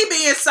 So we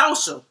being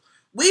social.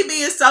 We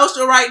being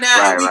social right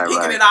now, and we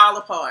picking it all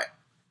apart.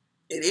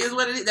 It is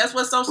what it is. That's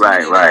what social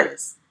media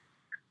is.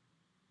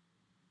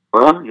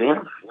 Well,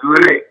 yeah, you're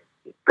right.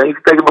 Thanks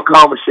for taking my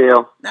call,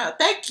 Michelle. No,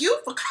 thank you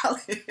for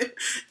calling.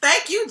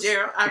 Thank you,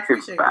 Gerald. I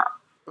appreciate it.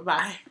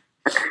 Bye.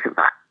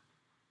 Bye.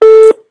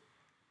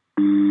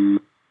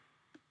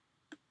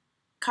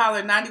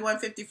 Caller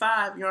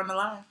 9155, you're on the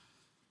line.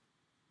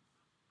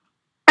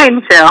 Hey,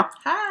 Michelle.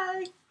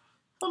 Hi.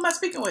 Who am I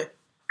speaking with?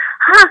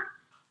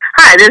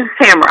 Hi, this is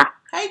Tamara.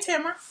 Hey,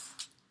 Tamara.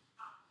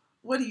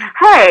 What do you...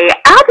 Hey,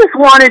 I just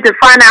wanted to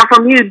find out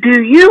from you,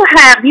 you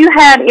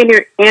had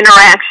any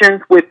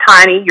interactions with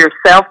Tiny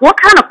yourself? What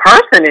kind of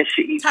person is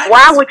she?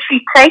 Why would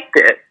she take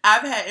this?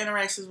 I've had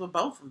interactions with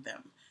both of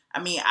them.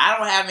 I mean, I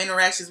don't have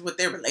interactions with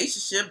their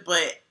relationship,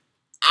 but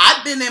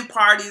I've been in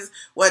parties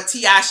where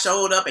T.I.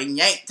 showed up and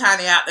yanked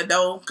Tiny out the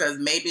door because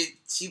maybe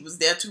she was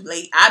there too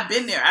late. I've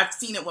been there. I've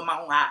seen it with my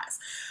own eyes.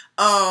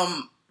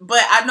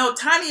 But I know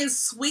Tiny is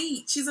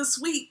sweet. She's a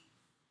sweet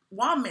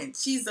woman.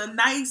 She's a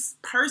nice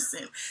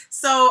person.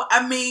 So,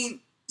 I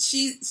mean,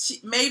 she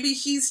maybe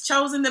she's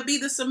chosen to be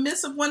the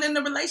submissive one in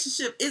the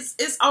relationship.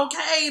 It's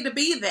okay to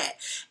be that.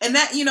 And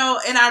that, in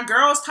our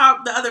girls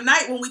talk the other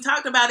night when we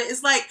talked about it,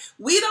 it's like,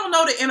 we don't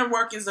know the inner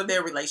workings of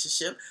their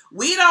relationship.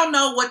 We don't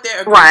know what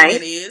their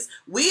agreement is.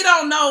 We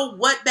don't know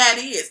what that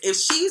is. If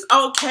she's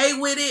okay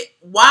with it,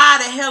 why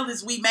the hell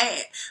is we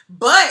mad?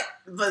 But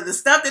the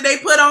stuff that they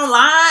put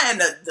online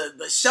and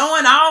the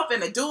showing off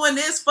and the doing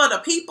this for the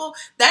people,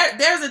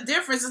 there's a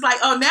difference. It's like,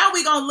 oh, now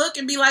we gonna look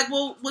and be like,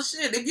 well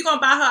shit, if you're gonna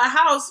buy her a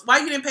house, why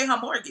you didn't pay her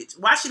mortgage?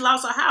 Why she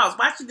lost her house?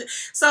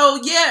 So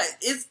yeah,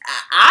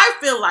 I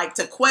feel like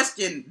to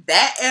question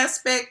that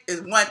aspect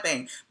is one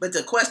thing, but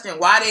to question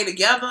why they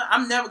together,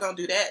 I'm never gonna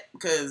do that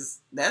because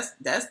that's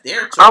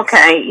their choice.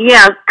 Okay,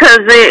 yeah, because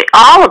it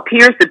all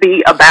appears to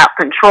be about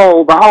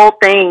control. The whole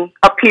thing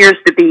appears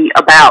to be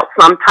about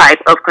some type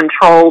of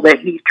control that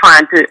he's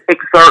trying to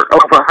exert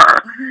over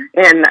her.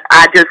 And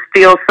I just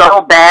feel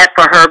so bad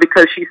for her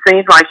because she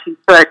seems like she's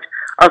such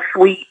a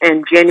sweet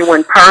and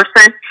genuine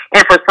person.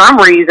 And for some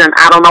reason,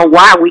 I don't know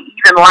why we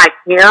even like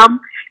him,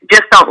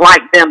 just don't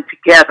like them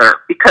together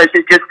because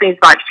it just seems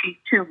like she's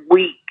too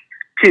weak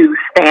to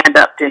stand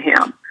up to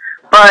him.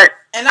 But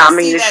I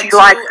mean, if she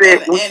likes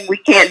it, we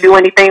can't do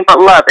anything but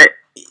love it.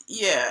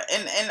 Yeah,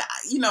 and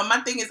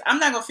my thing is, I'm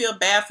not gonna feel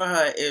bad for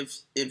her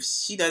if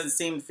she doesn't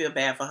seem to feel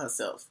bad for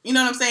herself. You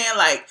know what I'm saying?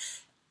 Like,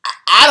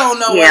 I don't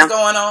know what's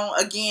going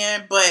on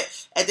again,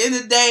 but at the end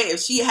of the day, if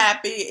she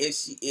happy,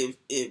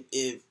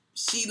 if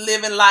she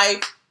living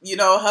life,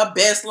 her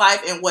best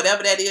life and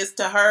whatever that is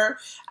to her,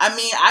 I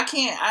mean,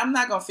 I'm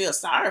not going to feel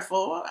sorry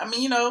for her. I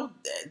mean,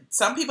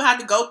 some people have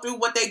to go through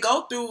what they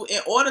go through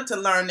in order to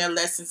learn their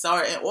lessons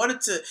or in order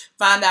to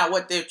find out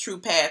what their true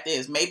path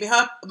is. Maybe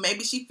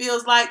she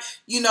feels like,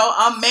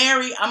 I'm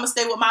married, I'm going to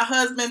stay with my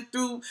husband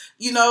through,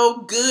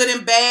 good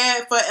and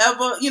bad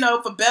forever,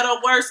 for better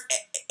or worse,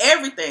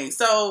 everything.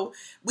 So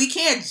we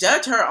can't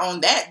judge her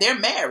on that. They're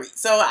married.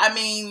 So, I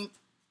mean,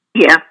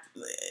 yeah.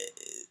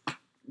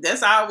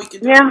 That's all we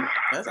can do. Yeah.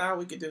 That's all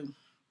we can do.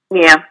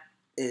 Yeah.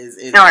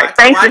 Is all right.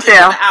 Thanks,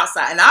 Michelle. On the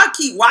outside, and I'll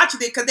keep watching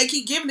it because they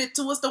keep giving it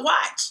to us to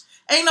watch.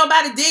 Ain't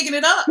nobody digging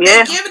it up.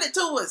 Yeah. They giving it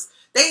to us.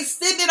 They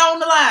sitting it on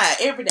the line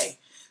every day.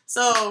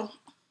 So.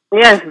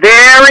 Yes,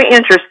 very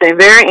interesting.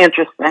 Very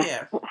interesting.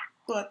 Yeah.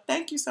 Well,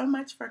 thank you so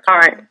much for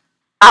calling. All right.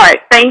 All right.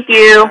 Thank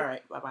you. All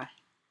right. Bye bye.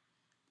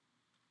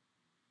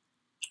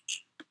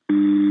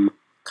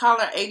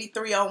 Caller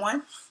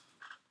 8301.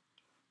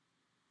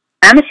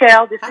 Hi,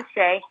 Michelle. This is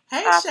Shay.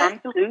 Hey, Shay.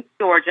 From Duluth,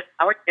 Georgia.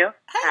 How are you?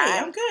 Hey, Hi.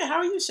 I'm good. How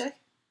are you, Shay?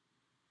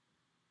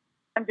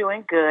 I'm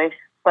doing good.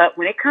 But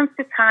when it comes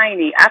to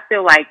Tiny, I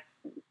feel like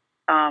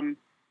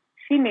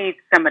she needs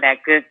some of that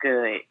good.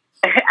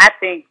 I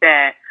think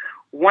that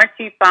once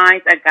she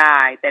finds a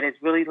guy that is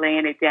really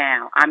laying it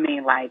down, I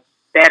mean, like,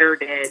 better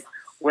than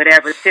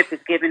whatever Tip is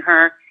giving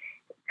her.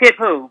 Tip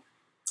who?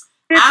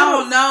 Tip I who?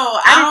 don't know.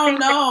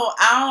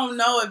 I don't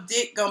know if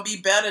Dick gonna be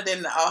better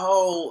than a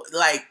whole,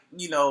 like,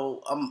 you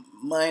know,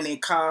 money,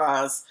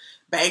 cars,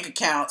 bank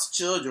accounts,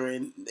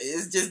 children.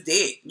 It's just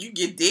Dick. You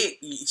get Dick.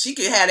 She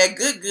could have that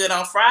good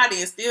on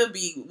Friday and still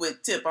be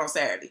with Tip on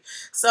Saturday.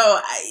 So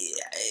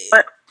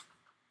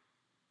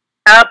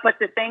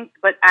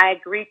but I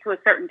agree to a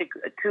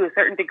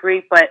certain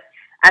degree, but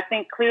I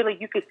think clearly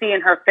you can see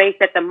in her face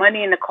that the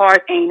money and the cars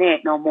ain't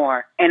it no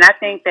more. And I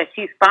think that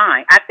she's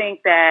fine. I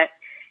think that,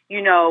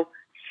 you know,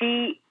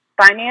 she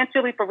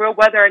financially, for real,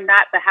 whether or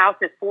not the house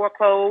is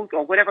foreclosed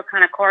or whatever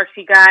kind of car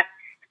she got,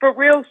 for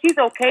real, she's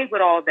okay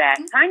with all that.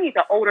 Tiny's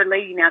an older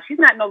lady now. She's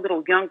not no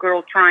little young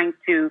girl trying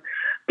to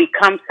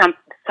become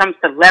some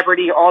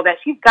celebrity or all that.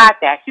 She's got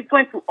that. She's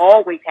going to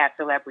always have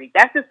celebrity.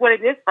 That's just what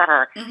it is for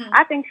her. Mm-hmm.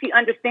 I think she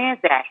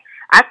understands that.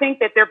 I think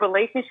that their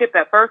relationship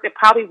at first, it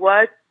probably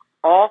was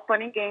all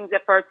fun and games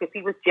at first because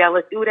he was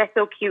jealous. Ooh, that's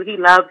so cute. He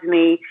loves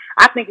me.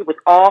 I think it was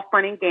all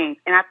fun and games.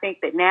 And I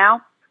think that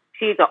now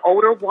she's an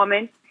older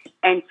woman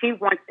and she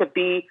wants to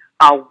be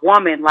a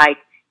woman. Like,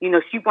 you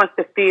know, she wants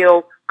to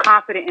feel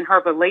confident in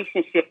her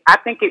relationship. I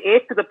think it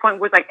is to the point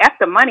where it's like, F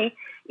the money.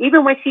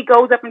 Even when she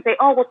goes up and say,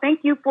 oh, well, thank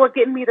you for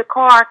getting me the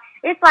car.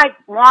 It's like,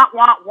 womp,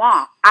 womp,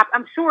 womp.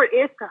 I'm sure it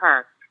is to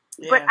her.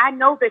 Yeah. But I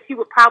know that she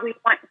would probably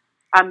want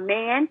a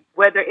man,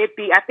 whether it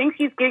be, I think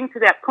she's getting to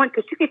that point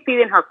because you can see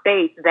it in her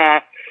face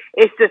that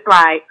it's just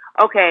like,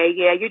 okay,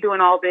 yeah, you're doing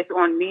all this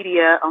on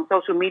media, on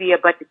social media,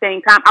 but at the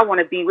same time, I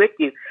want to be with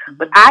you. Mm-hmm.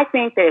 But I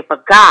think that if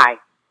a guy,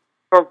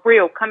 for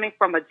real, coming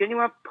from a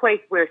genuine place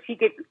where she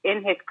gets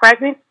in his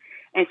presence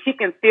and she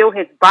can feel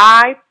his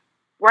vibe,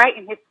 right,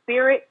 in his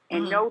spirit,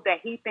 and mm-hmm. know that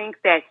he thinks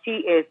that she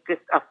is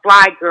just a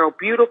fly girl,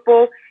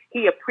 beautiful,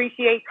 he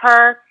appreciates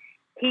her,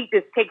 he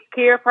just takes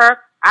care of her,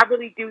 I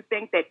really do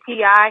think that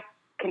T.I.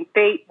 can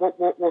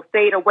will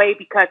fade away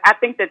because I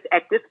think that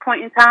at this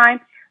point in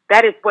time,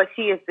 that is what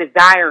she is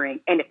desiring.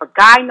 And if a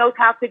guy knows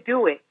how to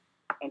do it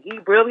and he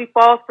really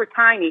falls for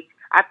Tiny,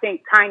 I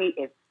think Tiny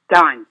is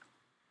done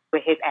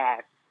with his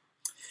ass.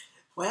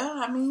 Well,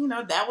 I mean, you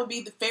know, that would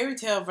be the fairy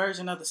tale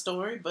version of the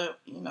story, but,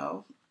 you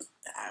know,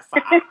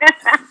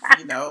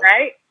 you know,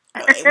 right?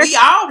 We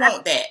all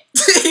want that.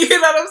 You know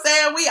what I'm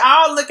saying? We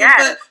all looking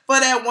for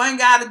that one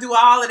guy to do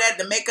all of that,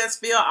 to make us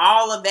feel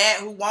all of that,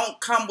 who won't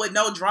come with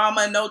no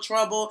drama, no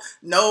trouble,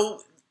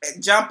 no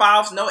jump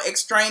offs, no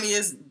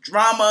extraneous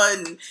drama,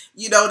 and,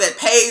 you know, that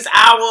pays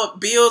our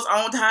bills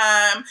on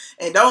time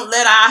and don't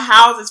let our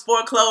houses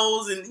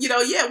foreclose. And, you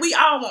know, yeah, we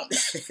all want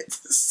that.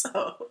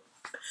 So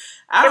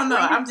I don't know.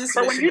 I'm just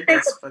wishing the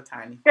best for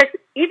Tiny.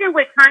 Even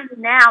with Tiny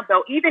now,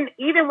 though, even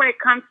when it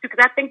comes to, because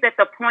I think that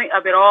the point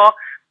of it all.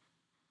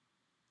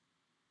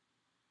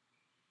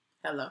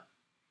 Hello.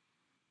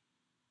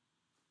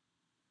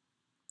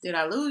 Did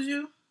I lose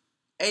you?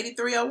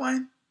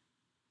 8301?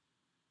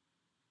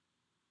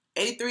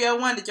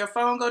 8301, did your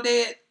phone go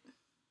dead?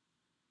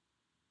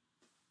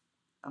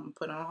 I'm going to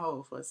put on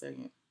hold for a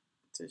second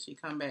till she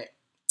come back.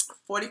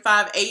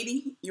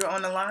 4580, you're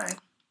on the line.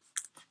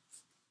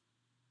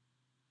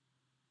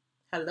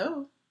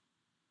 Hello?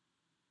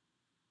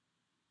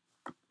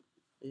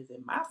 Is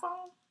it my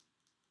phone?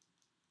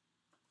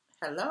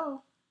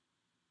 Hello?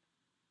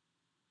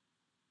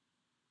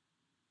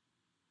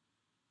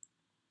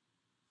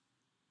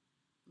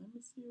 Let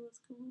me see what's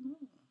going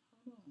on.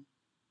 Hold on.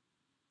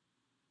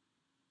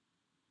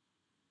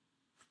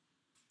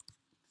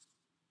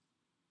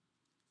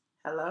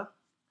 Hello?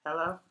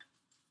 Hello?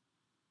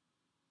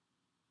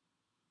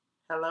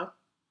 Hello?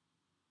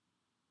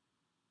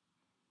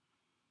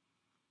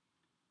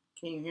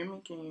 Can you hear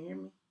me? Can you hear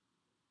me?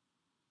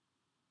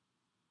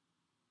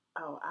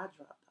 Oh, I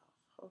dropped off.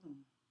 Hold on.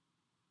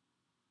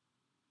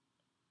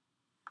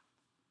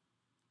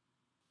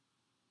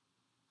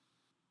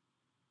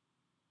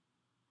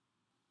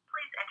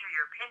 Please enter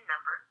your PIN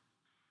number.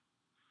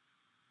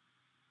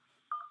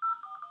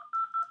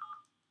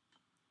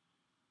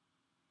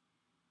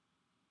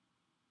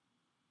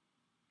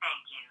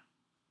 Thank you.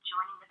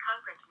 Joining the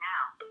conference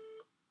now.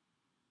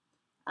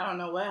 I don't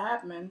know what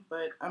happened,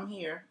 but I'm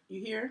here.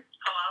 You here?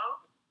 Hello?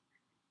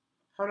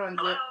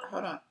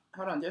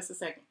 Hold on just a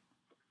second.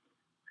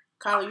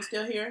 Caller, you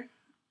still here?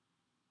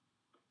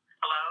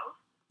 Hello?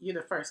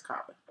 You're the first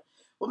caller.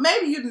 Well,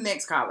 maybe you're the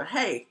next caller.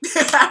 Hey,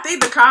 I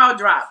think the call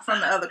dropped from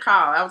the other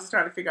call. I was just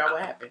trying to figure out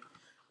what happened.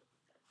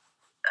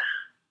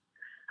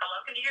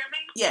 Hello, can you hear me?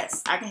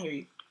 Yes, I can hear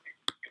you.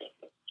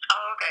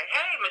 Oh, okay.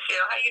 Hey,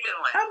 Michelle, how you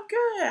doing? I'm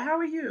good. How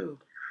are you?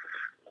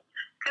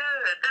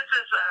 Good. This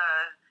is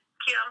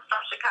Kim from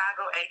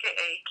Chicago,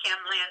 a.k.a. Kim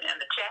Lynn in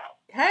the chat.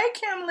 Hey,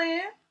 Kim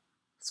Lynn.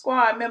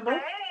 Squad member.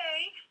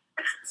 Hey.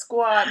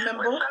 Squad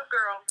member. What's up,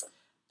 girl?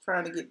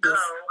 Trying to get this.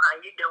 Oh, how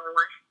you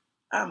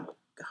doing?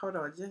 Hold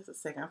on just a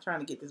second. I'm trying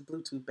to get this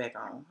Bluetooth back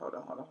on. Hold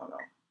on.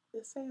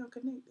 It say I'm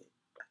connected.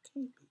 I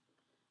can't be.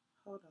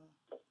 Hold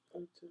on.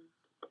 Bluetooth.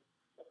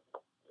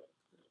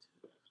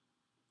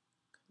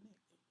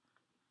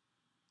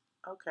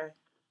 Connected. Okay.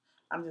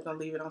 I'm just gonna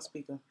leave it on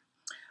speaker.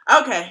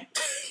 Okay.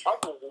 Oh,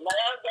 love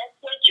that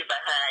picture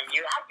behind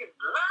you. I just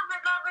love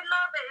it, love it,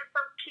 love it. It's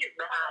so cute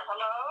behind you.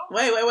 Hello?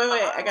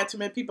 Wait. I got too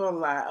many people on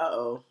the line.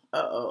 Uh-oh.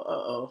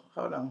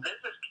 Hold on. This is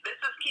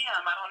Kim.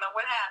 I don't know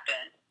what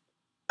happened.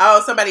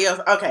 Oh, somebody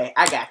else. Okay,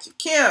 I got you.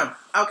 Kim.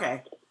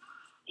 Okay.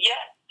 Yeah.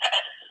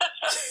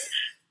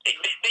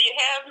 Do you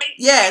have me?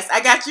 Yes, I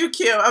got you,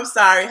 Kim. I'm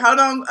sorry. Hold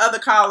on, other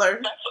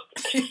caller.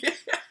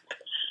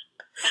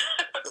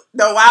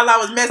 No, while I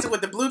was messing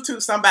with the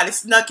Bluetooth, somebody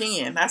snuck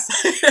in. Oh.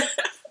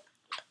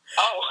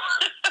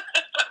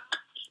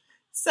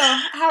 So,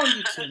 how are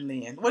you, Kim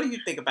Lynn? What do you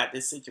think about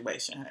this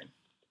situation, honey?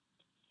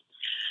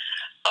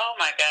 Oh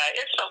my God,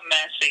 it's so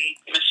messy,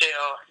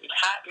 Michelle.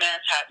 Hot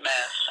mess.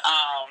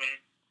 I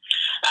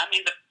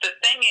mean, the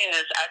thing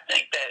is, I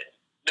think that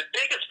the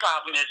biggest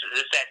problem is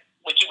that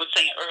what you were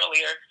saying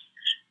earlier.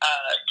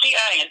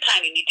 T.I. and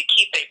Tiny need to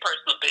keep their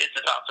personal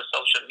business off of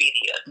social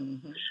media.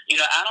 Mm-hmm. You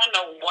know, I don't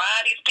know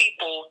why these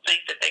people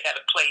think that they got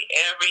to play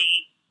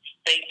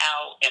everything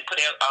out and put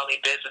all their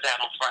business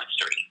out on Front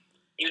Street.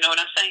 You know what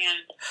I'm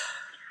saying?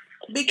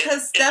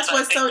 Because that's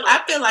what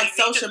I feel like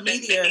social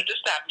media. They need to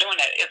stop doing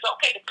that. It's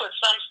okay to put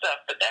some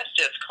stuff, but that's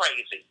just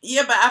crazy.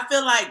 Yeah, but I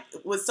feel like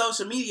with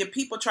social media,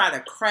 people try to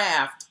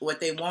craft what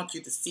they want you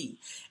to see.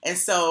 And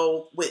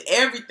so with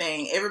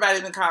everything,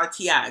 everybody's been calling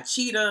T.I. a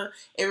cheater.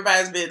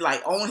 Everybody's been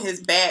like on his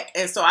back.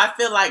 And so I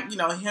feel like, you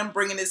know, him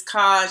bringing his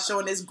car,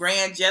 showing this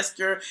grand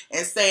gesture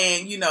and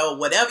saying, you know,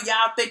 whatever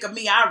y'all think of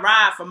me, I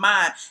ride for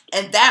mine.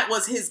 And that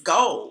was his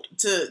goal,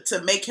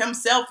 to make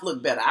himself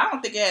look better. I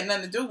don't think it had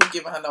nothing to do with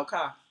giving her no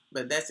car.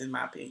 But that's in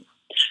my opinion.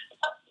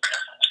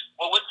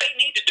 Well, what they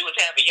need to do is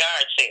have a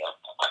yard sale.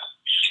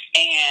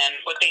 And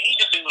what they need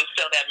to do is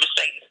sell that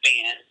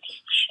Mercedes-Benz.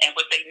 And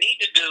what they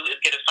need to do is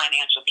get a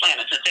financial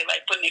planner. Since they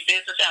like putting their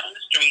business out on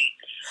the street,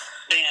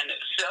 then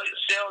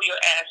sell your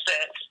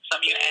assets, some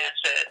of your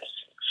assets,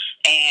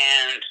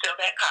 and sell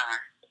that car.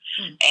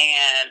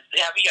 And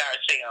have a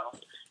yard sale.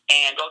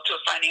 And go to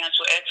a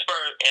financial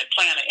expert and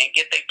planner and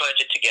get their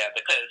budget together.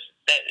 Because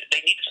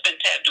they need to spend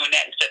time doing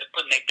that instead of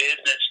putting their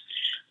business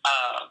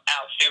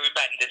out for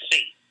everybody to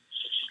see.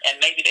 And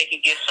maybe they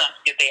can get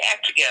their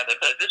act together,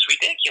 because it's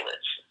ridiculous.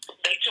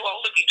 They too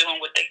old to be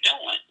doing what they're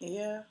doing.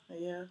 Yeah.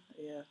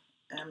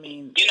 I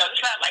mean, you know,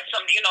 it's not like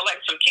some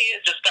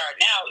kids just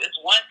starting out. It's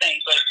one thing,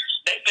 but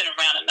they've been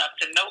around enough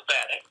to know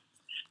better.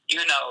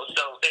 You know,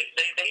 so they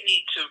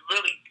need to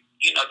really,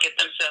 you know, get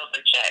themselves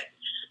in check.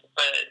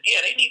 But yeah,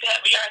 they need to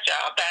have a yard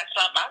sale. I'll buy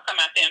something. I'll come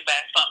out there and buy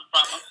something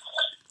from them.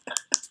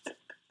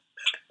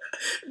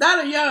 Not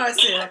a yard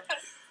sale.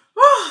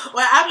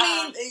 Well, I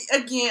mean,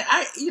 again,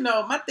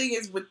 my thing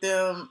is with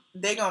them,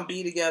 they're going to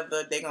be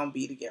together.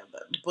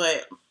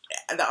 But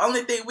the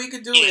only thing we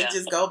could do is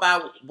just go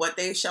by what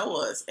they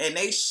show us. And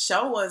they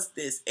show us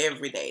this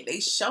every day. They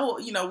show,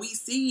 we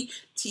see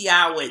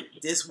T.I. with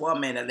this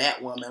woman or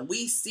that woman.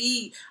 We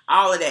see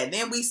all of that.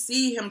 Then we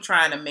see him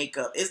trying to make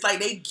up. It's like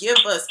they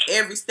give us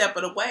every step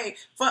of the way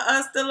for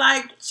us to,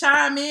 like,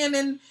 chime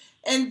in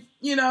and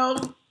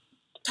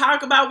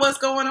talk about what's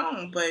going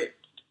on. But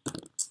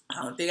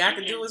the only thing I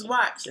can do is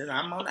watch. And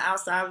I'm on the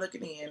outside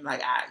looking in.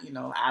 Like, I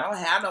don't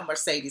have no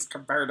Mercedes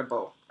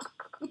convertible.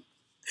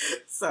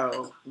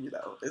 So,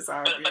 it's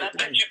all good. But I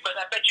bet you're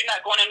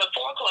not going into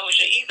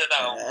foreclosure either,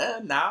 though.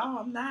 No,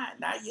 I'm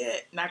not. Not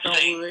yet. Knock on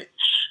wood.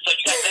 So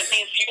that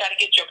means you got to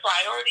get your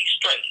priorities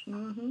straight.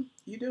 Mm-hmm.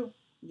 You do.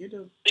 You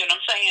know what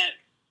I'm saying?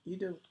 You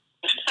do.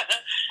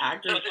 I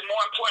agree. So is it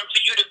more important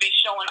for you to be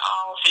showing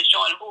off and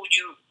showing who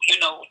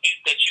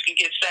that you can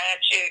get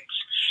side chicks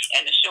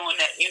and showing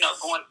that,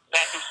 going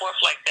back and forth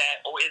like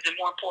that? Or is it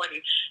more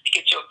important to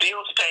get your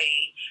bills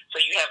paid so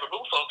you have a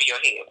roof over your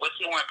head? What's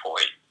more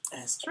important?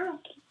 That's true.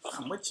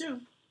 I'm with you.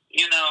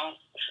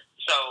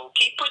 So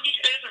keep putting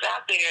your business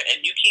out there,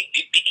 and you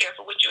be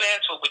careful what you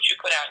ask for, what you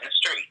put out in the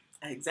street.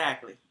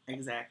 Exactly.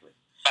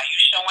 By you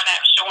showing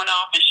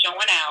off and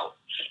showing out,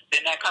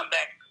 then that come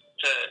back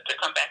to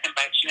come back and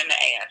bite you in the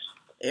ass.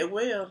 It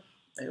will.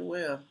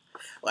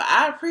 Well,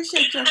 I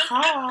appreciate your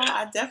call.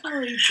 I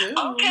definitely do.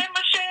 Okay,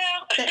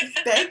 Michelle.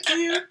 Thank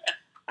you.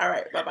 All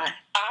right. Bye-bye.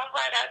 All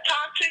right. I'll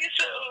talk to you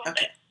soon.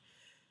 Okay.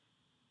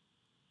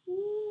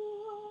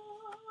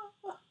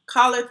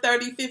 Caller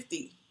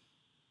 3050.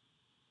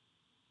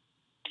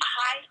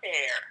 Hi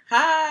there.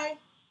 Hi.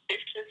 This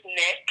is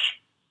Nick.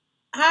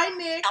 Hi,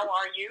 Nick. How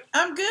are you?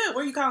 I'm good.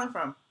 Where are you calling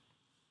from?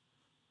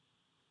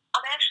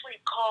 I'm actually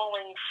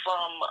calling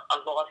from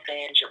Los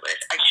Angeles.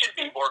 I should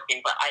be working,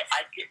 but I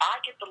get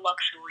the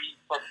luxury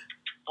of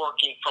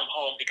working from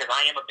home because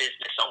I am a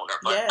business owner.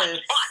 But yes.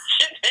 I'm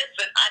watching this,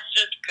 and I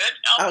just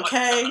couldn't help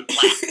Okay.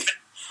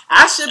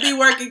 I should be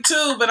working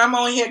too, but I'm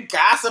on here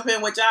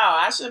gossiping with y'all.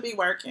 I should be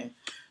working.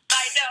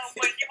 I know,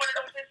 but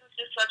this is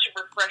just such a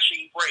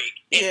refreshing break.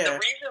 And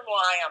the reason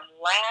why I'm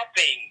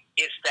laughing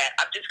is that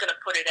I'm just going to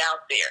put it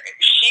out there.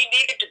 She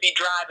needed to be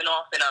driving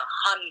off in a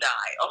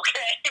Hyundai,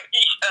 okay?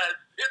 Because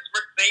this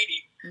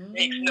Mercedes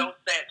makes no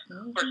sense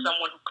for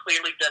someone who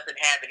clearly doesn't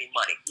have any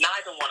money.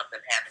 Neither one of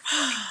them have any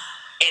money.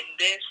 And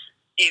this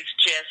is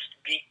just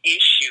the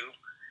issue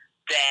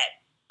that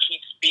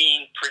keeps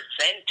being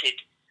presented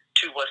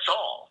to us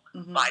all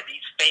by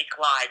these fake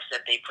lives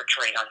that they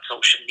portray on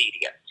social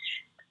media.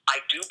 I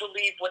do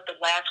believe what the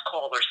last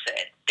caller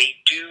said. They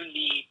do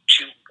need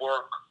to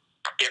work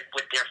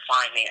with their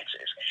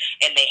finances,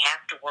 and they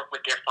have to work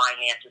with their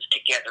finances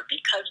together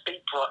because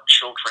they brought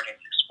children in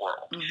this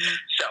world.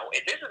 So,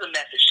 and this is a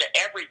message to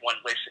everyone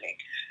listening.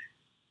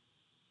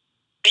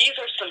 These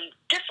are some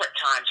different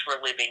times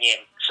we're living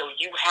in, so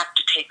you have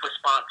to take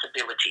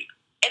responsibility.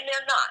 And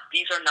they're not.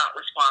 These are not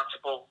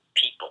responsible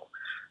people.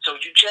 So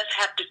you just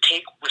have to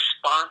take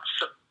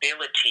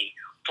responsibility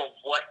for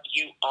what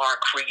you are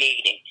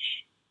creating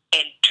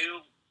and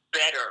do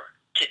better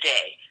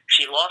today.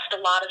 She lost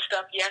a lot of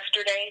stuff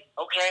yesterday,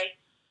 okay?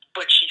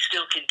 But she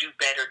still can do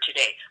better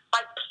today by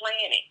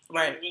planning.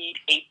 Right. You need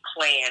a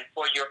plan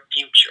for your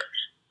future.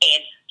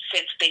 And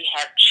since they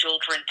have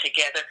children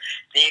together,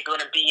 they're going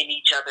to be in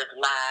each other's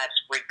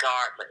lives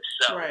regardless.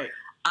 So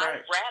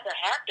I'd rather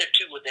have the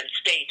two of them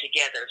stay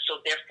together so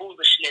their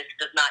foolishness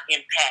does not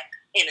impact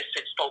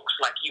innocent folks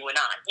like you and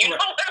I. You know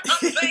what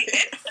I'm saying?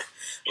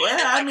 Well,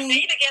 I mean,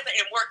 stay together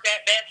and work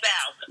that mess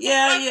out.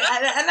 Yeah,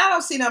 and I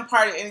don't see them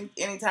party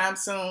anytime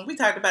soon. We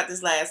talked about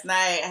this last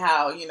night,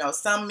 how, you know,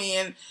 some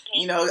men,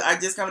 you know, are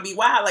just going to be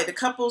wild. Like the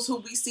couples who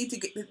we see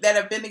that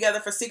have been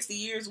together for 60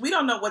 years, we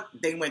don't know what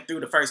they went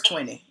through the first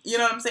 20. You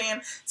know what I'm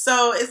saying?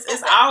 So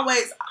it's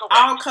always,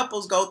 all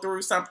couples go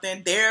through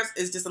something. Theirs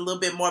is just a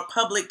little bit more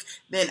public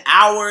than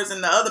ours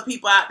and the other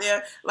people out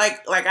there.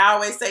 Like I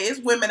always say, it's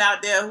women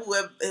out there who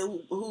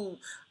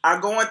are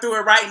going through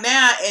it right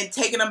now and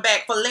taking them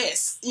back for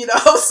less, you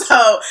know.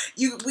 So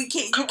you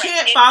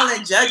can't fall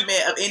in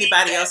judgment of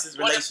anybody else's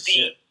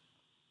relationship.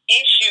 The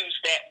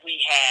issues that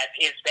we have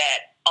is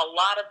that a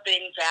lot of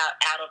things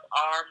out of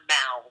our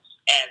mouths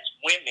as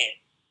women,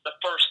 the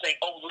first thing,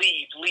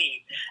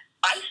 leave.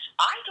 I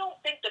don't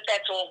think that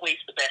that's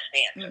always the best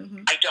answer.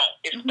 I don't,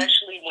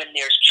 especially when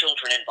there's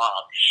children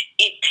involved.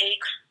 It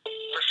takes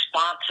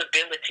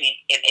responsibility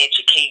in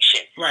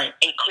education. Right.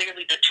 And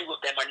clearly the two of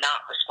them are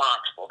not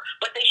responsible,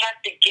 but they have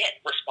to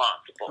get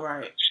responsible.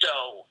 Right.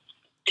 So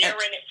they're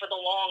in it for the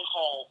long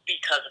haul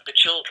because of the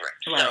children.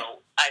 Right.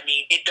 So, I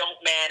mean, it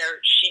don't matter.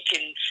 She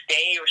can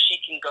stay or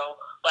she can go,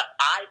 but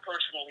I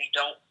personally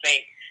don't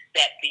think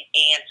that the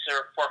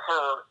answer for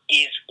her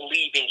is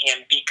leaving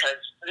him,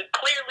 because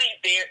clearly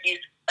there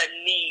is a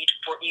need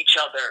for each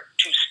other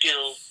to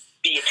still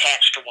be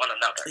attached to one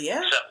another.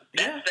 Yeah. So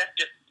that's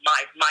just my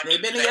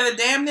They've been together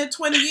damn near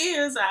 20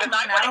 years. I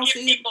don't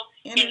see people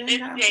in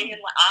this day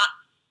and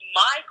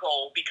my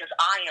goal, because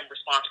I am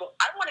responsible,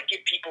 I want to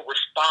give people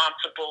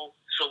responsible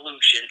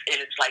solutions.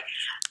 And it's like,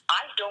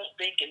 I don't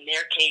think in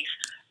their case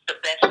the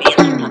best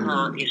answer for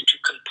her is to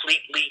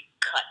completely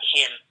cut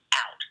him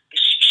out.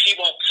 She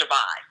won't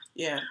survive.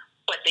 Yeah.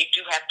 But they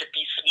do have to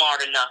be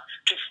smart enough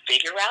to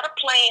figure out a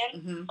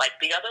plan. Like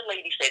the other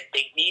lady said,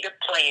 they need a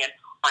plan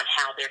on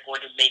how they're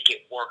going to make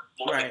it work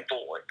moving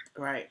forward.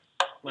 Right.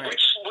 Which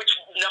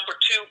number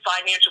two,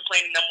 financial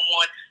planning, number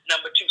one,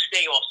 number two,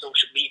 stay off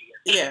social media.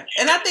 Yeah.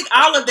 And I think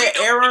all of their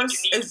errors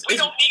we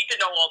don't need to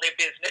know all their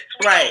business.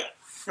 Right.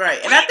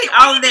 And I think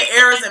all of their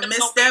errors and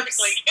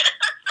missteps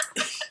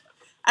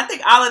I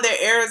think all of their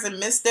errors and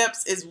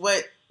missteps is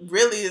what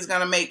really is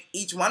going to make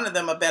each one of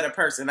them a better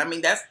person. I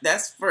mean,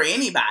 that's for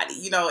anybody.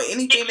 You know,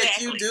 anything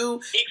that you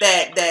do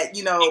that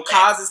you know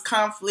causes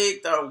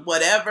conflict or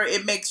whatever,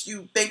 it makes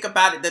you think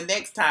about it the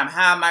next time.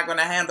 How am I going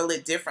to handle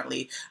it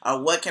differently?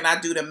 Or what can I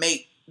do to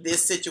make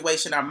this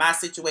situation or my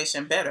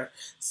situation better?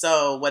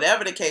 So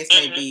whatever the case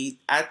may be,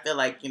 I feel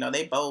like, you know,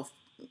 they'll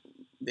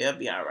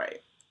be all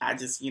right. I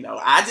just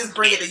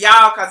bring it to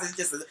y'all because it's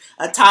just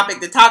a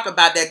topic to talk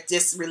about that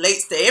just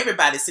relates to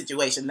everybody's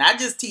situation, not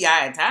just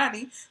T.I. and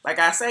Tiny. Like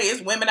I say, it's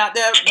women out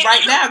there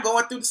right now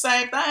going through the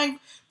same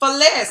thing for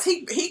less.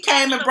 He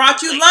came and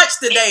brought you lunch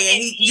today,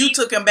 and you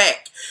took him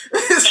back.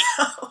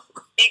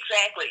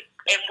 Exactly.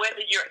 And whether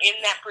you're in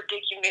that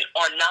predicament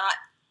or not,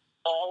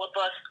 all of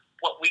us,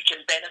 what we can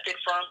benefit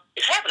from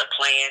is having a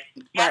plan,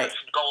 having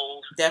some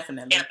goals,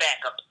 definitely, and a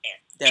backup plan.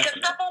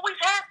 Definitely. Because stuff always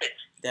happens.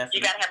 Definitely.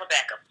 You got to have a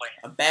backup plan.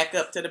 A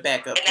backup to the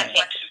backup plan. And that's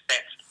what you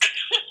best.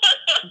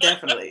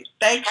 Definitely.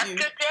 Thank you. Have a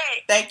good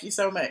day. Thank you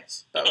so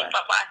much. Bye-bye.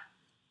 Bye-bye.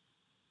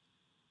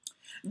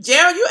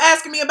 Gerald, you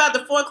asking me about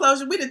the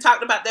foreclosure? We done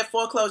talked about that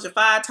foreclosure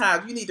 5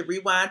 times. You need to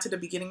rewind to the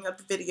beginning of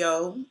the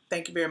video.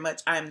 Thank you very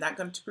much. I am not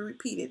going to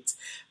repeat it.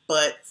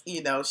 But,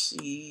 you know,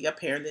 she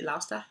apparently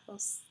lost her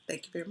house.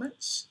 Thank you very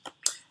much.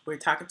 We're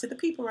talking to the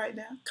people right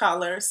now.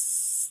 Caller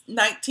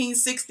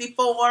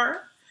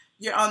 1964.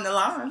 You're on the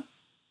line.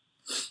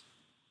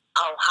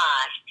 Oh,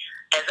 hi.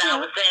 As I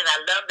was saying, I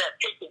love that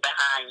picture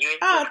behind you.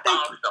 It's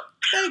awesome.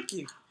 Thank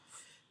you.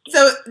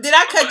 So, did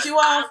I cut you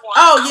off?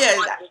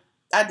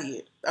 I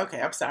did.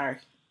 Okay, I'm sorry.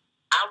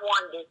 I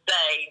wanted to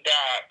say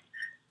that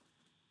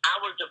I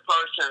was the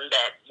person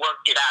that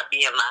worked it out,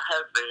 being my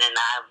husband and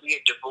I.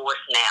 We're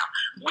divorced now.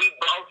 We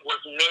both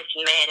was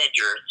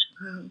mismanagers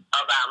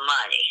of our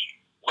money.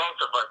 Both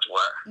of us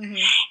were.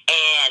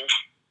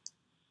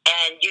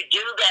 And you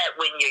do that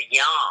when you're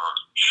young.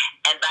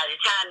 And by the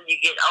time time you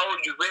get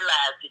old, you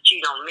realize that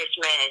you don't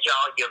mismanage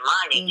all your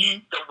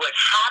money. So what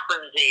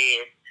happens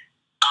is,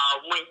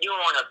 when you're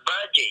on a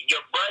budget,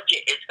 your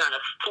budget is going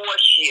to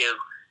force you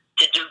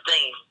to do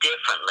things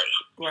differently.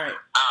 Right.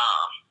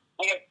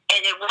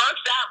 And it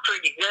works out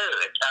pretty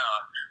good.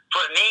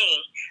 For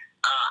me,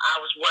 I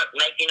was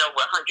making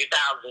over $100,000.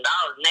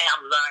 Now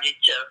I'm learning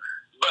to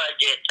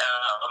budget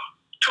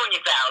 $20,000.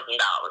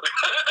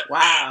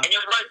 Wow. And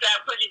it works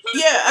out pretty good.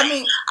 Yeah, I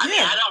mean, I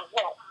don't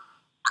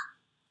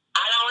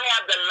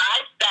have the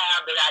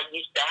lifestyle that I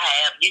used to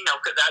have, you know,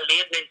 because I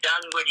lived in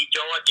Dunwoody,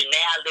 Georgia.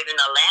 Now I live in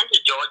Atlanta,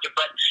 Georgia.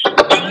 But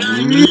you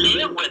learn to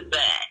live with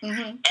that.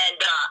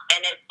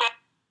 And it's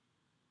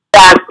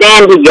guys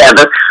stand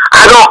together.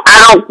 I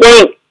don't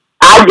think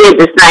I did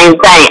the same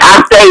thing.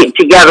 I stayed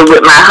together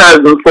with my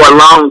husband for a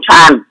long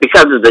time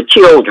because of the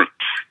children.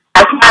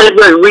 That's not a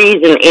good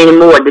reason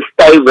anymore to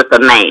stay with a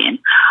man.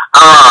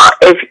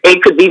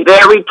 It could be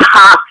very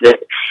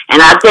toxic,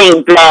 and I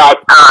think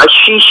that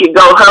she should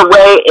go her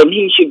way and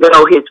he should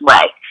go his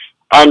way,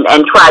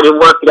 and try to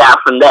work it out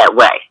from that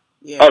way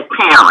as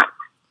parents.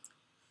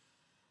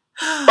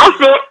 That's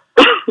it.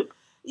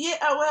 Yeah,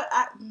 well,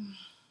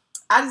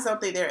 I just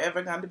don't think they're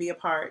ever going to be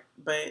apart.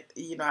 But,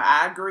 you know,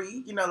 I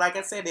agree. You know, like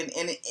I said,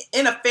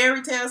 in a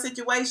fairy tale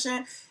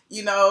situation,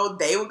 you know,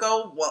 they would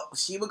go, well,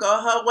 she would go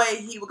her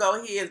way, he would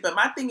go his. But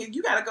my thing is,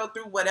 you got to go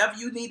through whatever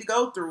you need to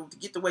go through to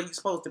get the way you're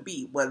supposed to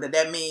be. Whether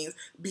that means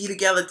be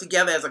together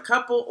as a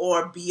couple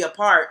or be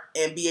apart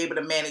and be able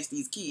to manage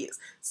these kids.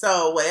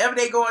 So whatever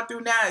they're going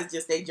through now is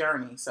just their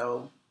journey.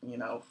 So, you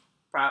know,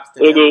 props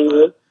to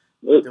them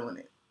for doing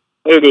it.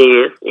 It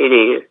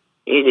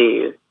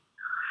is.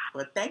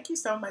 Well, thank you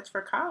so much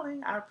for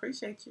calling. I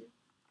appreciate you.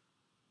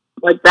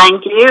 Well,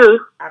 thank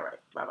you. All right.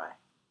 Bye-bye.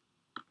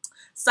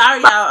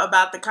 Sorry, y'all,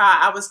 about the call.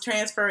 I was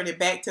transferring it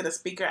back to the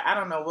speaker. I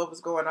don't know what was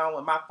going on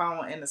with my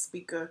phone and the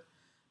speaker,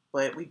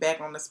 but we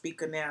back on the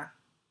speaker now.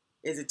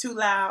 Is it too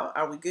loud?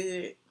 Are we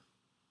good?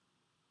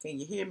 Can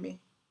you hear me?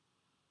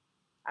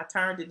 I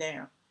turned it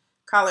down.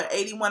 Caller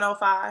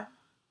 8105.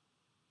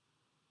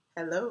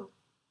 Hello.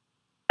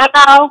 Hello.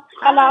 Hi.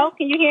 Hello.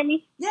 Can you hear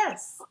me?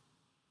 Yes.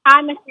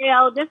 Hi,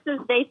 Michelle. This is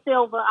Day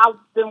Silver. I've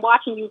been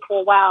watching you for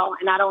a while,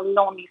 and I don't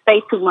normally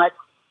say too much.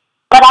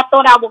 But I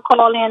thought I would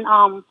call in.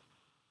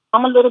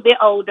 I'm a little bit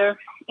older,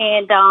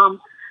 and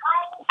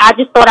I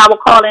just thought I would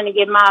call in and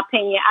give my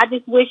opinion. I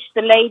just wish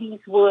the ladies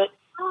would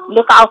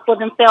look out for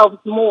themselves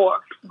more,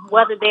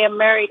 whether they're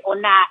married or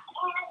not.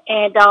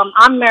 And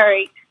I'm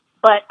married,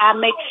 but I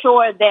make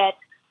sure that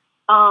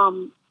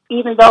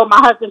even though my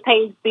husband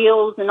pays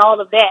bills and all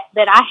of that,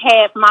 that I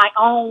have my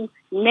own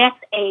nest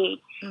egg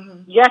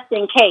just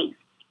in case.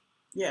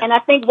 Yeah. And I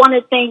think one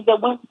of the things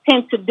that women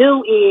tend to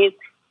do is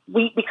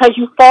because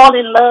you fall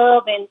in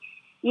love and,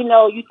 you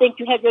know, you think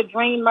you have your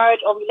dream marriage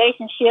or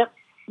relationship,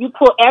 you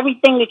put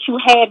everything that you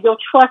have, your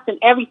trust and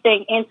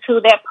everything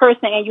into that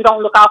person, and you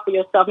don't look out for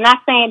yourself.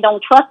 Not saying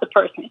don't trust the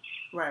person,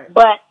 right?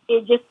 But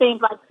it just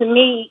seems like to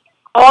me,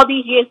 all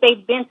these years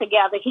they've been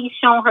together, he's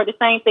shown her the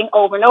same thing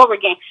over and over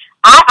again.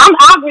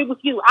 I agree with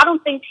you. I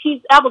don't think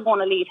she's ever going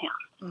to leave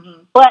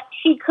him. But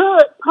she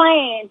could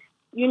plan,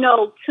 you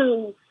know,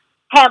 to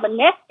have a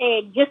nest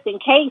egg just in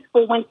case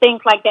for when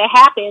things like that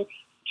happen,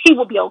 she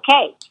will be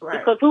okay. Right.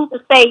 Because who's to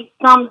say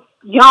some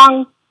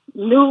young,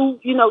 new,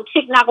 you know,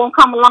 chick not going to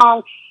come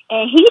along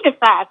and he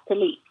decides to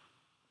leave.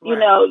 Right. You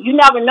know, you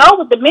never know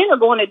what the men are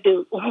going to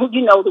do.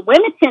 You know, the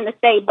women tend to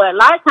stay, but a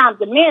lot of times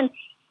the men,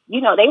 you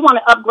know, they want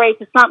to upgrade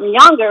to something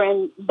younger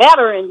and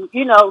better, and,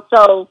 you know,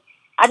 so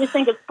I just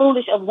think it's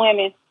foolish of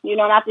women, you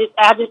know, and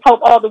I just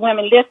hope all the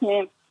women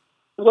listening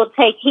will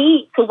take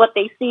heed to what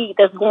they see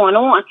that's going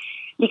on,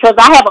 because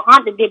I have an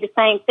aunt that did the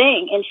same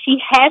thing, and she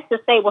has to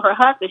stay with her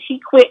husband. She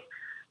quit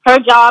her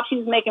job. She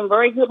was making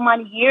very good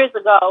money years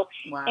ago,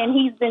 and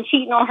he's been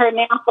cheating on her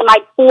now for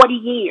like 40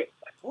 years.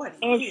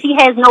 And she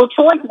has no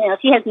choice now.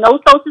 She has no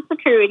Social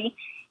Security.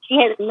 She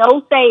has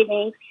no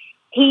savings.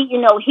 He, you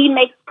know, he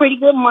makes pretty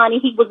good money.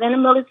 He was in the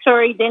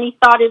military. Then he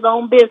started his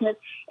own business,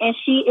 and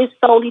she is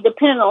solely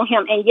dependent on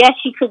him. And yes,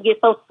 she could get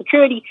Social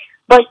Security,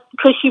 but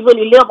could she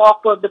really live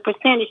off of the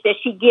percentage that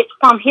she gets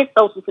from his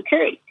Social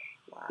Security?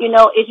 Wow. You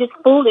know, it's just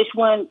foolish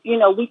when, you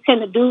know, we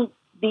tend to do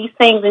these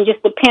things and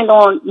just depend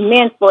on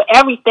men for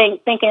everything,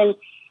 thinking,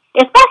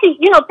 especially,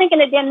 you know, thinking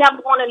that they're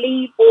never going to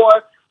leave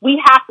or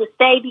we have to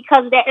stay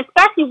because of that,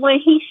 especially when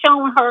he's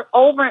showing her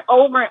over and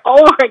over and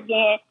over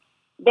again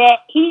that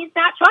he's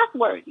not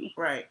trustworthy.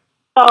 Right.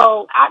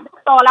 So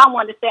that's all I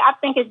wanted to say. I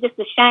think it's just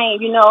a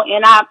shame, you know,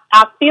 and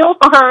I feel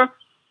for her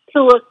to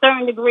a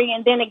certain degree.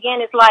 And then again,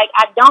 it's like,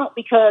 I don't,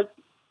 because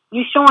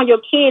you're showing your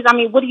kids, I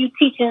mean, what are you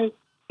teaching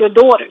your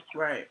daughters?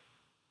 Right.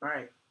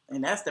 Right.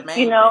 And that's the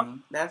main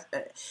thing. That's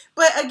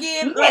but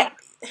again, like,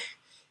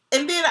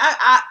 and then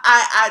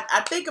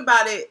I think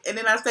about it, and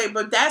then I say,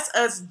 but that's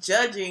us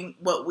judging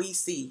what we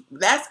see.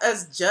 That's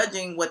us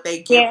judging what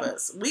they give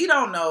us. We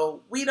don't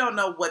know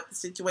what the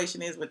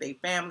situation is with their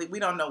family. We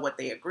don't know what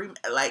they agree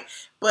like.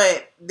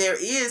 But there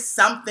is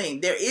something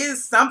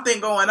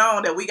going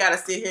on that we got to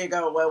sit here and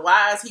go, well,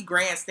 why is he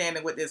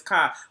grandstanding with this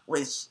car?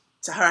 Which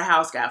her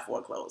house got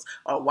foreclosed,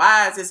 or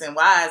why is this and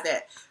why is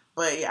that.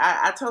 But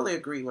yeah, I totally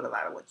agree with a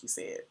lot of what you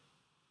said.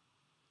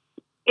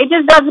 It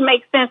just doesn't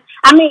make sense.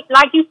 I mean,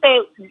 like you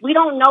said, we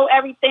don't know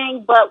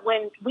everything, but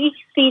when we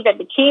see that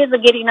the kids are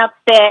getting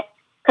upset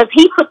because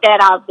he put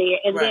that out there,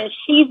 and then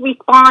she's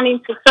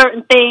responding to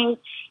certain things,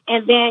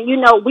 and then, you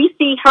know, we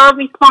see her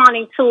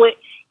responding to it.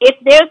 If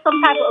there's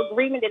some type of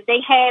agreement that they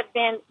have,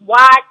 then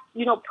why,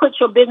 you know, put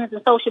your business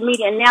in social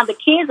media? And now the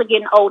kids are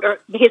getting older.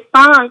 His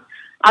sons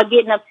are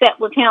getting upset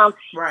with him.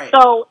 Right.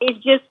 So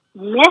it's just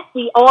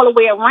messy all the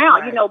way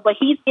around, you know, but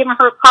he's giving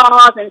her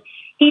cars, and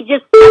he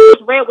just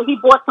read where he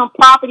bought some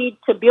property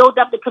to build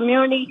up the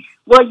community.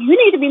 Well, you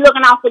need to be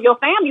looking out for your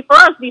family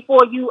first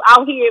before you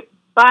out here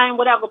buying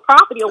whatever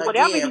property or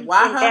whatever. Again,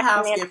 why her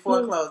house get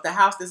foreclosed? The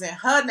house that's in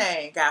her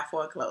name got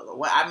foreclosed.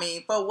 Well, I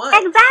mean, for what?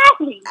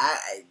 Exactly.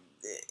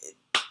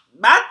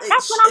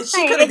 That's what I'm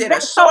saying. She could have did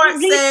a short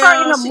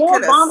sale. She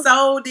could have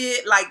sold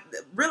it. Like,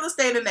 real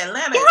estate in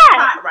Atlanta is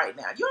hot right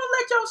now. You don't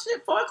let your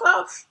shit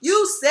foreclose.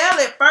 You sell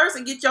it first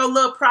and get your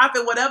little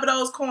profit, whatever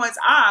those coins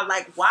are.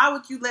 Like, why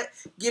would you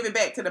give it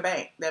back to the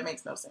bank? That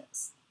makes no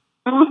sense.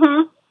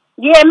 Mm-hmm.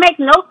 Yeah, it makes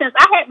no sense.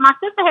 My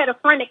sister had a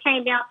friend that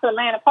came down to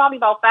Atlanta probably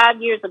about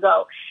 5 years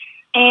ago.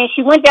 And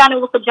she went down there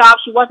with a job.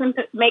 She wasn't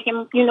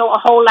making, you know, a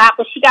whole lot,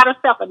 but she got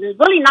herself a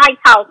really nice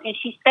house, and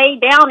she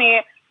stayed down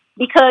there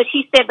because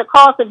she said the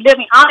cost of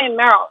living, I'm in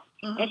Maryland,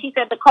 and she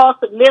said the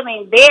cost of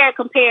living there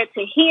compared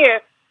to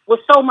here was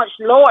so much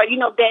lower, you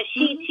know, that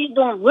she's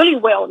doing really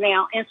well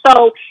now. And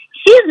so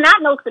she's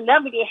not no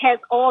celebrity. It has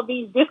all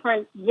these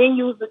different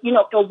venues, you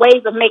know,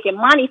 ways of making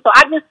money. So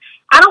I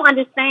don't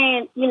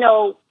understand, you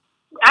know,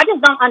 I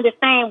just don't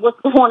understand what's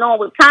going on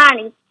with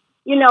Tiny,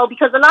 you know,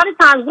 because a lot of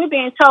times we're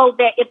being told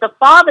that if the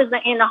fathers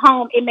are in the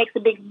home, it makes a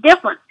big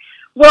difference.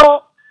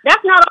 Well,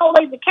 that's not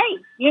always the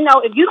case. You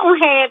know, if you don't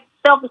have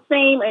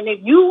self-esteem, and if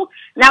you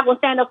not going to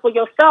stand up for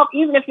yourself,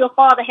 even if your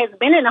father has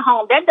been in the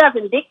home, that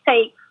doesn't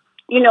dictate,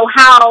 you know,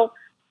 how,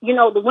 you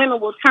know, the women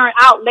will turn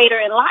out later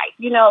in life,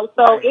 you know.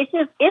 So it's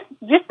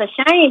just a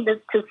shame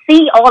to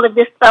see all of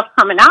this stuff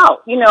coming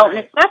out, you know, and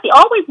especially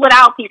always with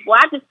our people.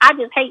 I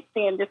just hate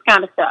seeing this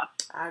kind of stuff.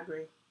 I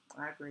agree.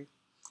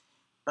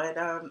 But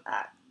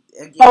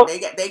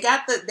again, they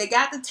got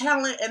the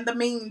talent and the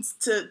means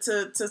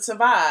to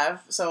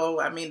survive. So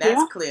I mean,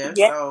 that's clear.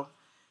 Yeah. So,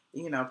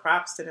 you know,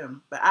 props to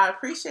them. But I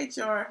appreciate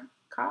your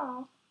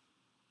call.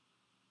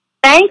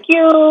 Thank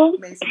you.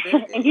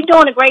 And you're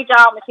doing a great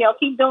job, Michelle.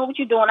 Keep doing what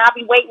you're doing. I'll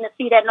be waiting to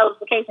see that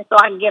notification so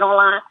I can get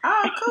online.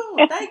 Oh,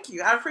 cool. Thank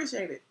you. I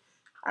appreciate it.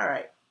 All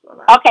right.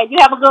 Bye-bye. Okay. You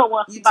have a good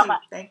one. You Bye-bye.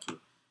 Too. Thank you.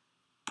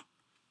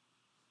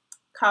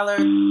 Caller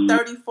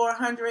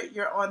 3400,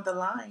 you're on the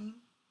line.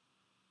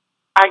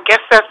 I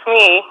guess that's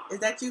me. Is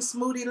that you,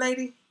 Smoothie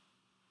Lady?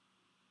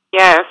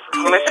 Yes.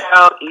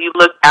 Michelle, you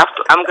look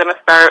absolutely... I'm going to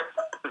start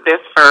this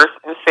first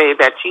and say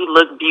that you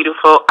look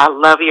beautiful. I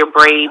love your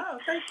braids. Oh,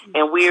 thank you.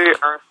 And we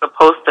are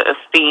supposed to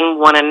esteem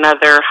one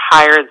another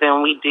higher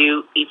than we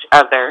do each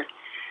other.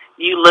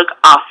 You look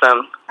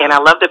awesome. And I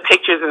love the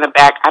pictures in the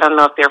back. I don't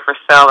know if they're for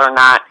sale or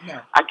not. No.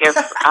 I guess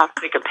I'll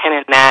stick a pin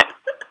in that.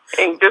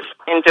 And just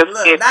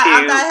look, get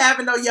I'm not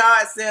having no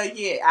yard sale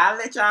yet. I'll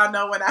let y'all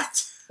know when I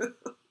do.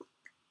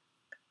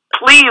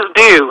 Please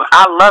do.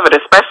 I love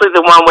it, especially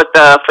the one with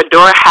the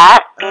fedora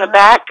hat in the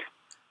back.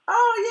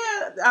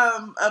 Oh, yeah.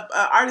 An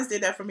artist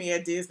did that for me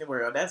at Disney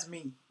World. That's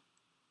me.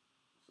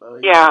 So,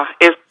 yeah,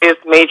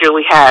 it's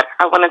majorly hat.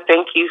 I want to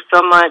thank you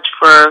so much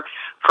for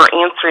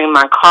answering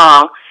my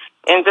call.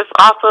 And just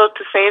also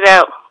to say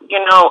that, you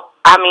know,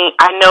 I mean,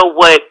 I know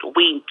what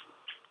we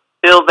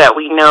feel that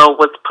we know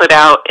what's put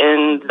out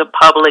in the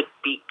public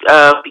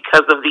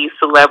because of these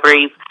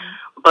celebrities.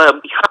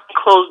 But behind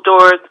closed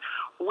doors,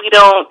 we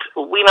don't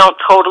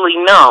totally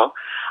know.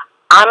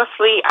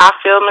 Honestly, I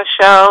feel,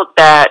 Michelle,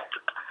 that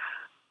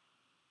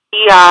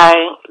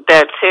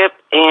that Tip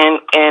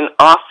and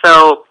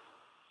also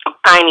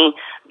Tiny,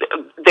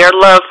 their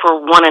love for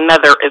one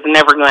another is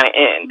never going to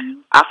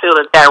end. I feel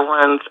that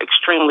runs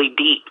extremely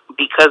deep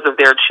because of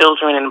their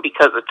children and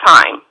because of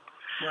time.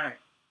 Right.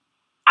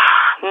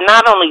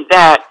 Not only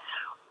that,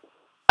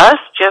 us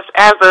just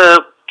as a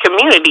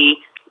community,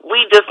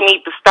 we just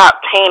need to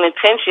stop paying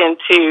attention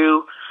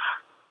to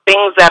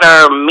things that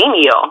are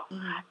menial.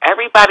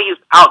 Everybody's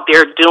out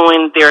there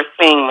doing their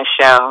thing,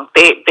 Michelle.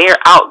 They're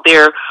out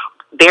there,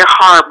 their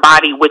hard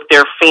body with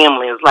their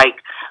families, like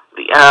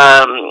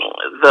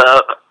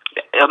the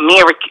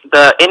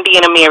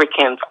Indian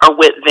Americans are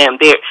with them.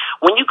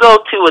 When you go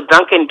to a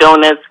Dunkin'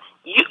 Donuts,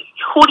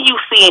 who do you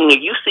see in there?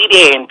 You see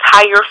their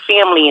entire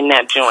family in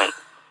that joint.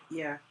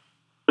 Yeah.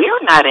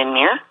 We're not in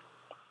there.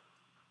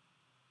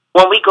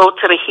 When we go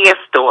to the hair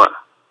store.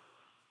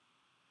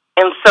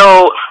 And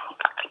so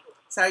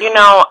you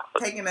know,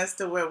 taking us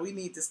to where we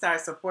need to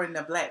start supporting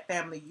the Black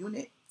family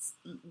units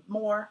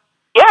more.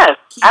 Yes,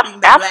 keeping the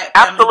Black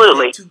family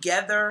unit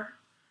together.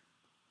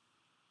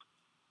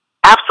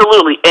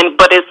 Absolutely,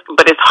 but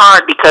it's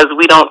hard because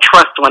we don't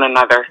trust one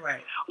another.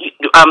 Right.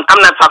 I'm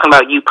not talking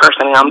about you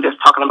personally. I'm just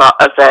talking about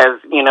us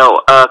as, you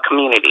know, a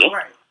community.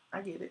 Right.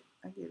 I get it.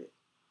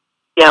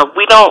 Yeah,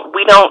 we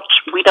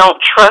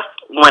don't trust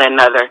one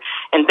another.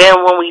 And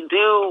then when we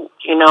do,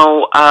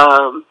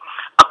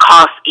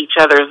 accost each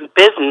other's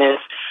business,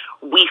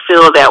 we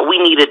feel that we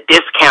need a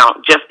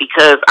discount just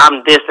because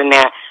I'm this and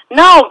that.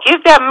 No,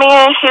 give that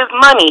man his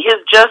money,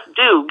 his just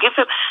due.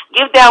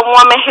 Give that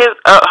woman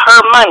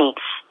her money.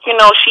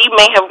 She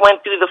may have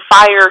went through the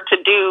fire to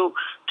do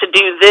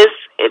this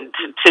and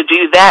to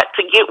do that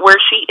to get where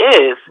she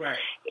is. Right.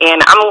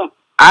 And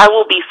I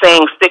will be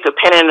saying stick a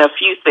pin in a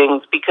few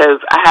things because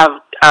I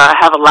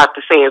have a lot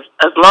to say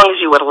as long as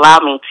you would allow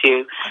me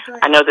to. Okay.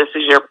 I know this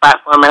is your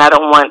platform and I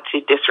don't want to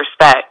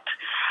disrespect.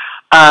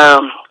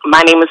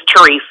 My name is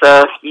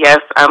Teresa. Yes,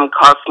 I'm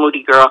called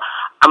Smoothie Girl.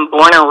 I'm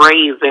born and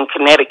raised in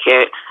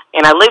Connecticut,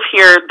 and I live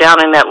here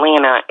down in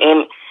Atlanta,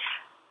 and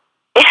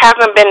it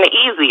hasn't been the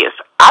easiest.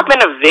 I've been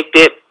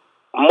evicted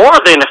more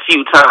than a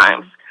few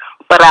times,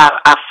 but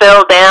I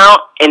fell down,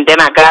 and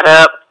then I got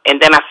up, and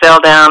then I fell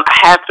down. I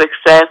had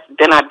success,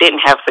 then I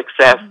didn't have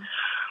success.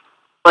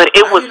 But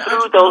it was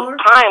through those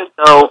times,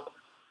 though.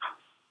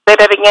 Say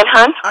that again,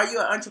 hon? Are you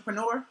an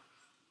entrepreneur?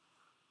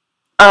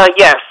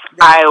 Yes.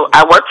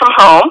 I work from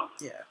home.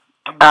 Yeah.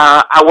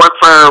 I work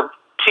for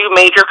 2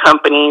 major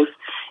companies,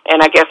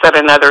 and I guess at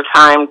another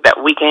time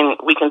that we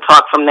can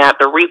talk from that.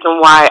 The reason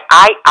why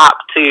I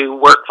opt to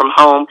work from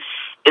home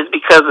is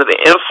because of the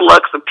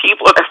influx of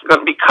people that's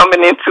going to be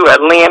coming into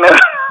Atlanta.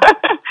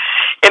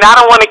 And I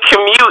don't want to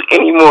commute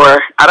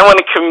anymore. I don't want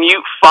to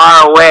commute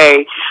far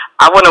away.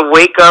 I want to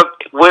wake up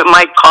with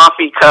my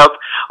coffee cup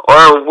or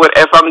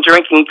if I'm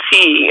drinking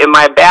tea in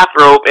my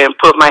bathrobe and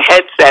put my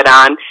headset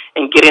on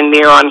and get in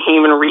there on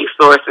human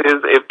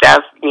resources if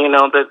that's,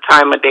 the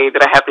time of day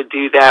that I have to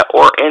do that,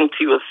 or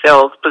into a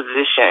sales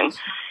position.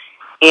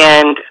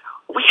 And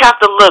we have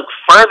to look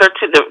further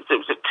to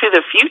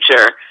the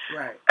future.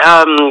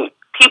 Right.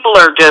 People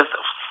are just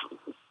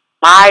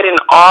sliding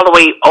all the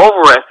way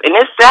over us, and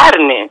it's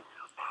saddening.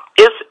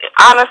 It's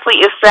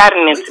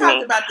saddening to me. We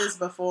talked about this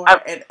before,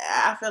 and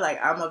I feel like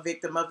I'm a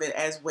victim of it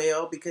as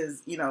well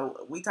because,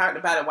 we talked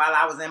about it while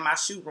I was in my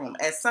shoe room.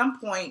 At some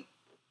point,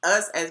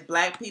 us as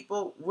Black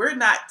people, we're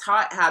not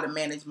taught how to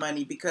manage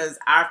money because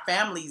our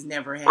families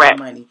never had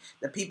money.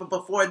 The people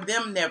before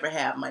them never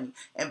had money.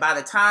 And by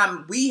the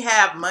time we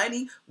have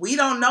money, we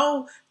don't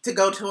know to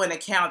go to an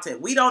accountant.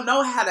 We don't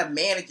know how to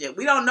manage it.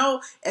 We don't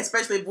know,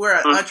 especially if we're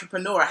an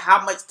entrepreneur,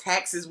 how much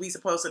taxes we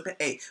supposed to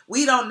pay.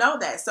 We don't know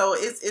that. So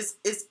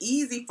it's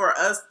easy for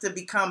us to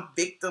become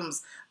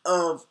victims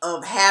of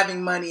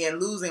having money and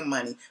losing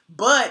money.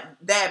 But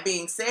that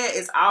being said,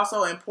 it's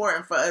also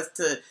important for us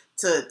to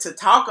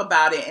talk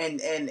about it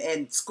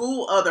and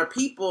school other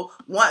people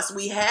once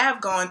we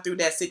have gone through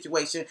that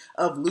situation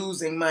of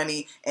losing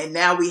money and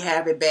now we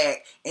have it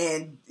back.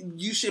 And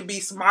you should be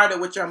smarter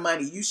with your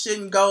money. You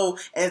shouldn't go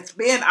and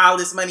spend all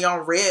this money on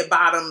red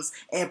bottoms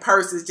and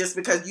purses just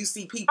because you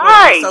see people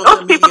on social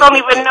Those people don't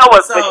even know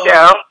us,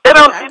 Michelle. They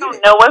don't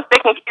know us. They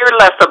can care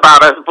less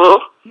about us, boo.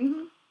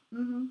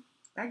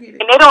 I get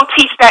it. And they don't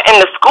teach that in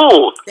the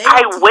schools.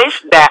 I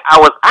wish that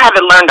I had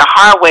to learn the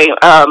hard way,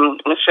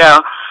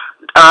 Michelle,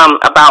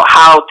 about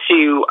how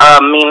to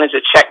manage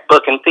a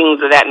checkbook and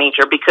things of that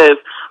nature, because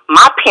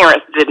my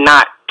parents did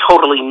not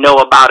totally know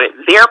about it.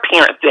 Their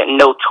parents didn't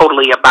know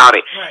totally about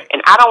it. Right.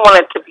 And I don't want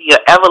it to be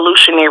an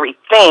evolutionary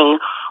thing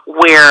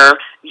where,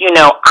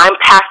 I'm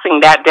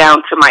passing that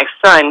down to my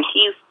son.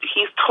 He's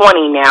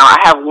 20 now. I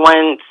have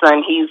one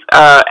son. He's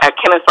at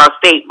Kennesaw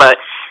State, but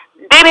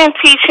they didn't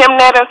teach him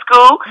that in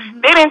school.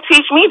 They didn't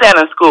teach me that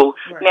in school.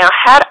 Right. Now,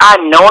 had I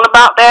known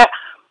about that,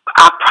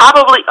 I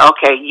probably,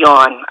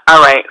 yawn.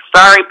 All right.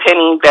 Sorry,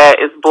 Penny,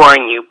 that is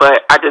boring you,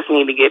 but I just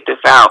need to get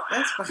this out.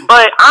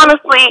 But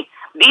honestly,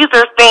 these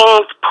are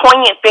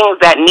poignant things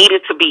that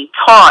needed to be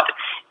taught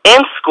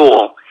in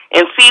school.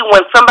 And see,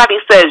 when somebody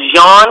says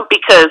yawn,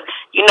 because,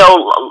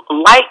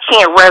 light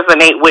can't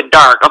resonate with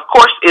dark. Of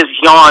course, it's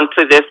yawn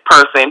to this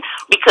person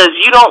because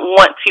you don't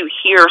want to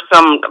hear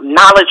some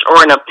knowledge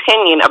or an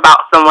opinion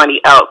about somebody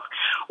else.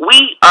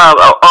 We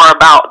are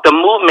about the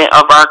movement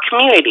of our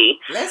community.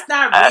 Let's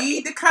not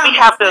read the comments.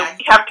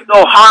 We have to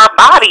go hard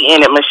body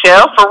in it,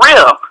 Michelle, for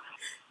real.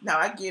 No,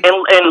 I get it.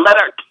 And let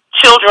our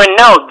children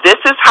know this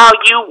is how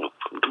you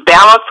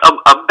balance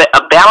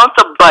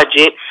a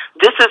budget.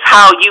 This is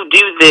how you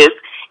do this.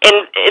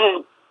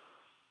 And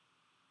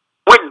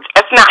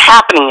it's not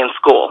happening in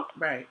school.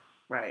 Right.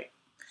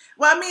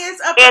 Well, I mean,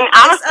 it's up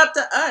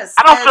to us.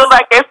 I don't feel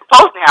like it's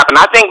supposed to happen.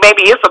 I think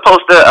maybe it's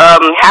supposed to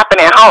happen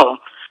at home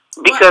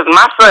because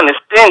my son is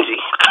stingy.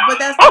 But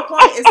that's the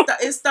point.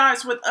 It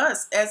starts with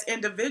us as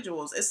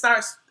individuals. It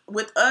starts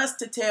with us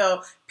to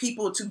tell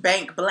people to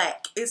bank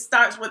Black. It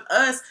starts with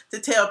us to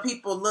tell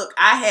people, look,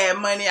 I had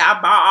money, I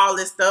bought all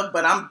this stuff,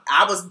 but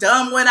I was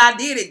dumb when I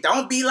did it.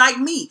 Don't be like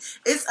me.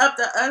 It's up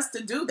to us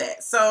to do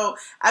that. So,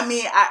 I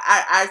mean,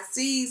 I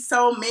see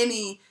so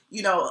many,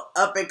 you know,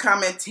 up and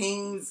coming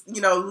teens, you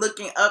know,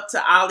 looking up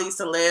to all these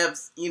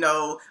celebs, you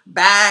know,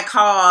 buying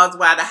cars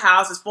while the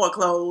house is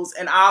foreclosed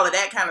and all of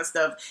that kind of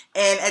stuff.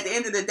 And at the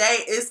end of the day,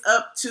 it's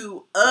up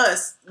to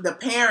us, the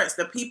parents,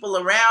 the people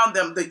around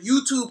them, the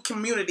YouTube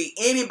community,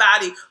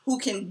 anybody who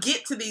can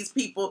get to these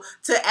people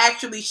to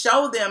actually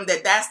show them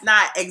that that's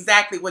not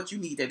exactly what you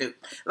need to do.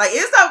 Like,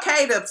 it's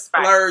okay to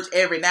splurge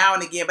every now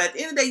and again, but at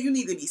the end of the day, you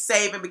need to be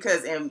saving,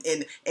 because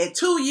in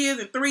 2 years,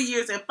 in 3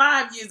 years, in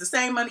 5 years, the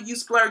same money you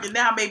splurging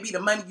now may be the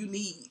money you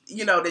need,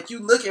 you know, that you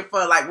looking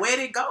for. Like, where'd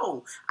it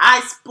go? I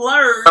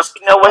splurged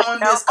on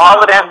this car.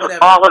 All of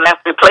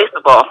that's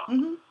replaceable.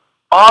 Mm-hmm.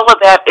 All of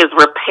that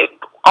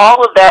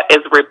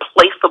is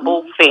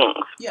replaceable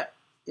things. Yep.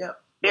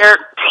 They're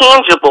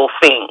tangible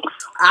things.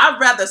 I'd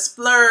rather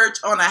splurge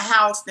on a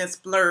house than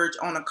splurge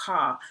on a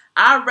car.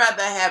 I'd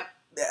rather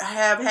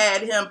have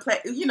had him play,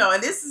 you know,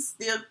 and this is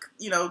still,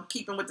 you know,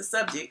 keeping with the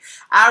subject.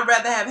 I'd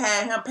rather have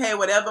had him pay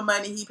whatever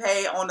money he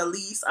paid on the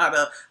lease or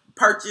the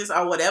purchase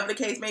or whatever the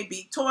case may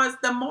be towards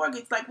the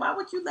mortgage. Like, why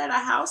would you let a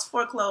house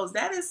foreclose?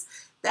 That is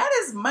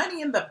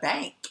money in the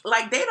bank.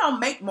 Like, they don't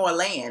make more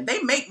land.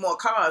 They make more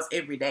cars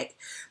every day.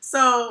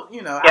 So,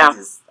 you know, I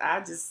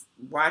just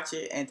watch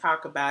it and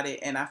talk about it.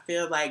 And I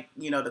feel like,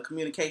 you know, the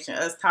communication,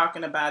 us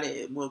talking about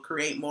it will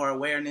create more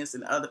awareness,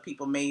 and other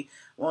people may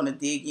want to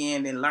dig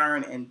in and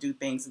learn and do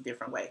things a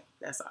different way.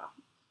 That's all.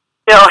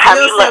 So have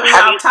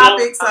you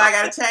topic, so I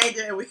got to change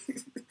it. Okay.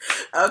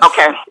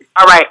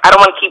 All right. I don't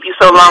want to keep you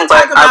so long,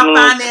 but talk about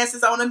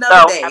finances on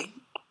another day.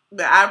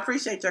 But I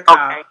appreciate your call.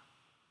 Okay.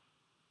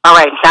 All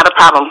right. Not a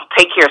problem.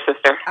 Take care,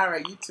 sister. All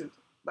right. You too.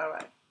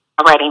 Bye-bye.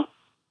 All righty.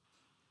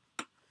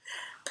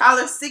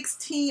 Caller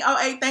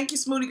 1608. Thank you,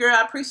 Smoothie Girl.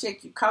 I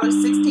appreciate you. Caller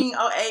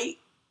 1608.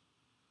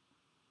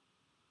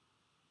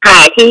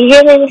 Hi, can you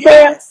hear me,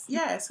 Michelle?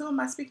 Yes. Who am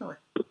I speaking with?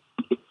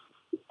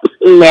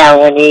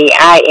 Melanie.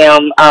 I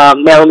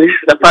am Melanie.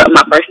 This is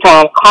my first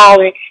time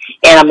calling,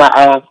 and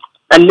I'm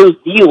a new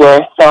viewer,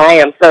 so I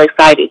am so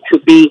excited to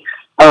be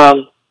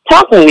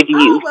talking with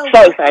you.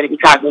 Excited to be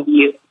talking with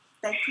you.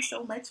 Thank you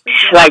so much for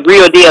joining. Like,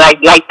 real deal. Like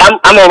I'm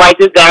gonna write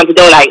this down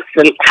today. Like,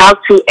 how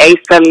to a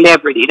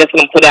celebrity. That's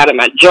what I'm put out in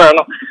my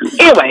journal.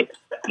 Anyway,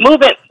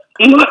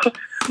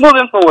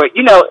 moving forward.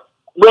 You know,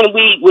 when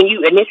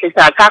you initially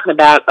started talking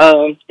about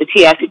the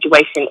TI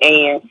situation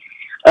and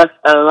us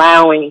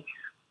allowing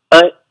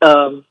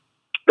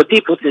the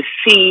people to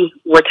see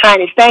where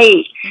Tiny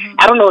stayed. Mm-hmm.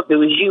 I don't know if it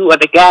was you or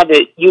the guy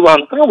that you were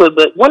on the phone with,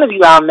 but one of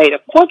you all made a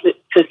point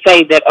to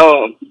say that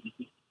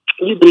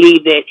you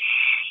believe that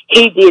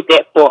he did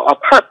that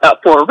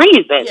for a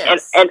reason.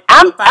 Yes. And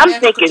I'm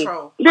thinking,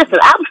 control. Listen,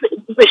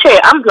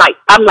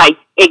 I'm like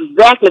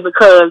exactly,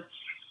 because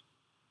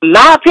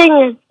my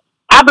opinion,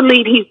 I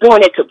believe he's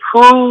doing it to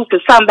prove to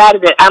somebody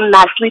that I'm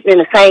not sleeping in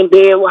the same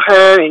bed with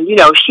her, and, you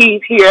know,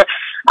 she's here,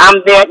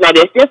 I'm there. Now,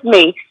 that's just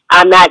me.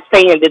 I'm not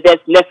saying that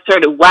that's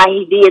necessarily why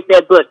he did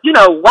that, but, you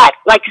know, what?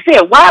 Like you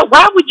said, why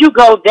would you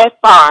go that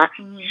far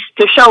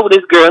to show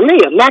this girl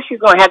live? Now she's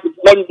going to have to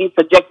maybe be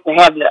subjected to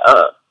having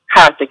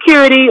higher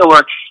security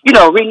or, you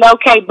know,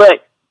 relocate,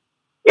 but,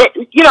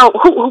 you know,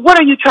 what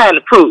are you trying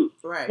to prove?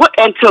 Right.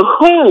 And to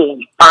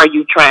whom are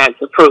you trying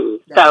to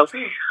prove? That's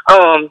true.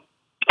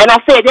 And I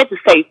said that to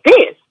say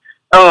this.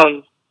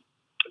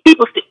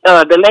 People,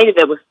 the lady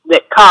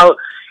that called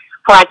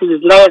prior to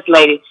this last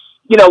lady,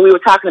 you know, we were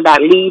talking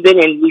about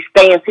leaving and we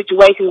stay in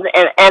situations,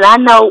 and I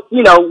know,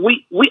 you know,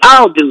 we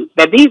all do.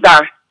 That these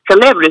are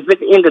celebrities at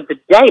the end of the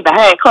day,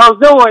 behind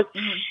closed doors.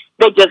 Mm-hmm.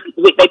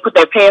 They put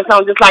their pants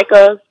on just like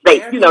us. They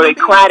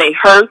cry, they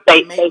hurt,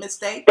 they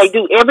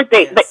do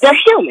everything. Yes. They're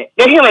human.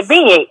 They're human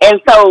beings.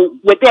 And so,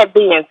 with that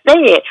being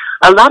said,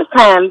 a lot of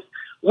times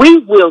we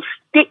will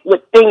stick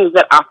with things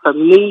that are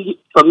familiar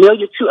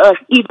to us,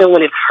 even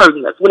when it's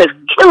hurting us, when it's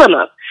killing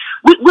us.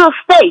 We'll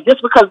stay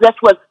just because that's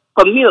what's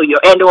familiar,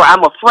 and or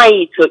I'm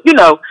afraid to, you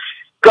know,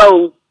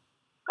 go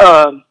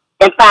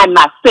and find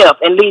myself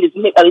and lead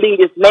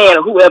this man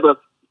or whoever,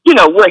 you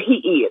know, where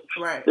he is.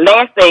 Right.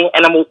 Last thing,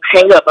 and I'm gonna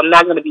hang up. I'm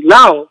not gonna be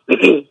long.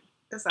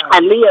 I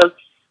live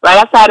right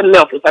outside of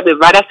Memphis. I live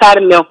right outside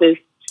of Memphis,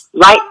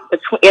 right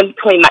in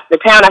between the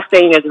town I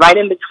stay in is right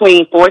in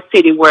between Fort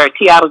City, where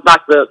T.I. was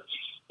locked up,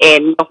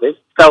 and Memphis.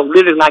 So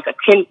literally like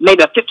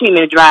maybe a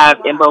 15-minute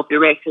drive in both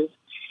directions.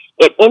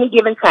 At any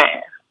given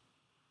time,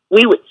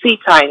 we would see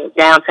Tina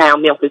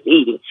downtown Memphis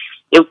eating.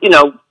 You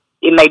know,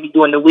 it may be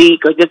during the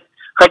week or just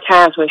her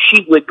times when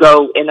she would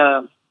go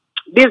and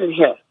visit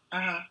him.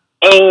 Uh-huh.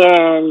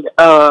 And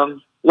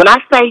when I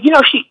say, you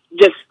know, she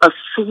just a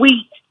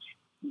sweet,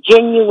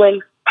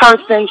 genuine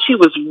person. She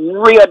was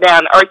real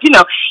down to earth. You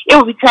know, it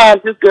would be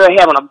times this girl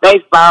having a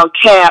baseball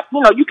cap.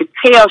 You know, you could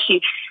tell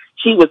she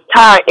was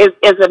tired.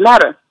 As a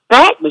matter of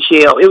fact,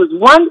 Michelle, it was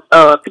one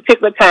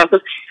particular time,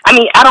 because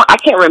I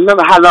can't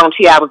remember how long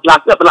T.I. was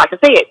locked up, but like I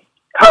said,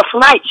 her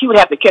flight, she would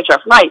have to catch her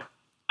flight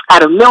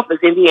out of Memphis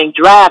and then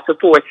drive to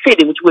Fort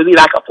City, which would be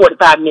like a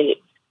 45-minute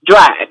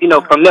drive, you know,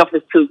 from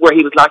Memphis to where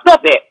he was locked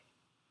up at.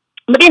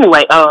 But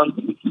anyway,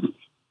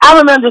 I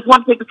remember this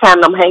one particular time,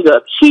 and I'm hang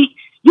up.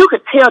 You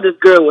could tell this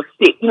girl was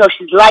sick. You know,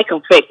 she's light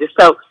infected.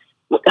 So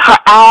her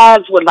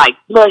eyes were like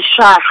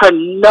bloodshot, her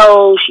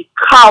nose, she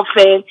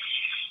coughing.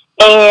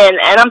 And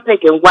I'm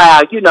thinking,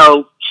 wow, you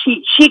know,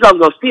 she gonna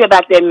go see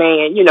about that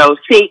man, you know,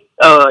 sick,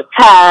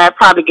 tired,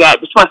 probably got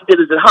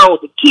responsibilities at home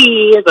with the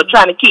kids or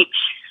trying to keep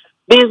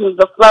business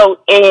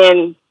afloat.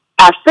 And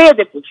I said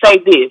that to say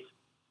this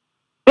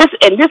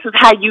is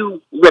how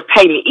you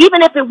repay me.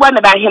 Even if it wasn't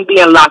about him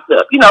being locked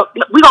up. You know,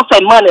 we gonna say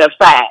money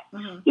aside.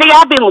 Nigga,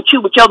 I've been with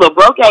you with your little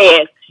broke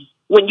ass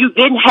when you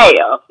didn't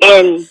have.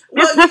 And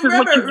this is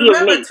what you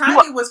give me.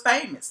 Tiny was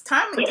famous.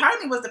 Tiny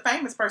was the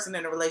famous person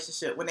in the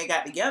relationship when they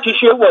got together. She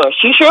sure was.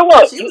 She sure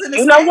was. She was in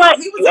you know what?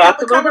 He was you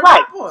absolutely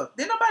right. Rapper.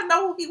 Didn't nobody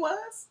know who he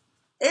was?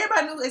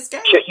 Everybody knew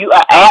Xscape.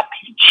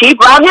 She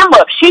brought him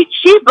up.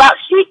 You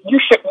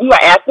are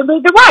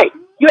absolutely right.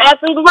 You're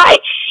absolutely right.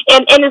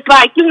 And it's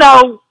like, you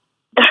know,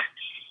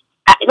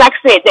 like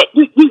I said, that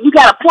you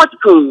got a point to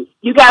prove.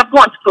 You got a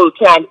point to prove,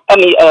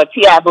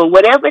 T.I., but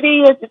whatever it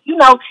is, you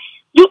know,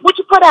 what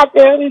you put out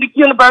there in the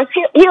universe,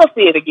 he'll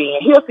see it again.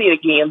 He'll see it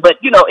again. But,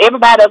 you know,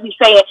 everybody will be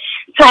saying,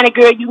 Tiny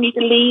girl, you need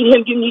to leave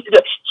him. You need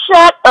to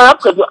shut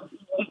up, because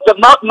the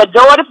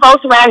majority of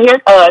folks around here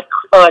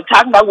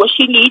talking about what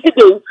she needs to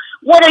do.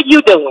 What are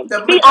you doing?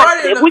 Be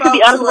honest. If we can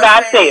be honest with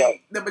ourselves.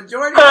 The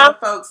majority of the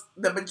folks,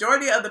 the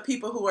majority of the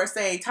people who are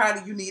saying,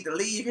 Tiny, you need to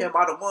leave him,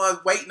 are the ones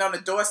waiting on the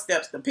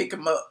doorsteps to pick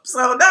him up. So,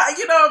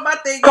 you know, my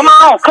thing come is,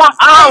 on,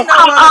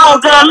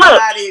 girl,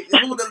 look.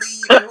 Who to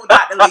leave and who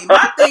not to leave.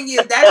 My thing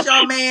is, that's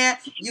your man.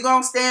 You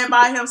gonna stand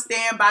by him,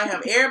 stand by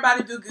him.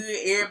 Everybody do good,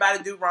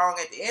 everybody do wrong.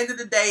 At the end of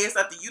the day, it's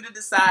up to you to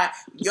decide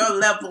your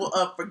level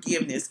of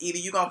forgiveness. Either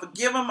you gonna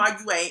forgive them or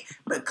you ain't.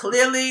 But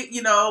clearly,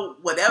 you know,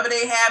 whatever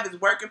they have is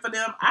working for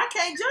them. I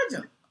can't judge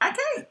them. I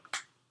can't.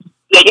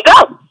 There you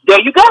go. There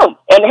you go.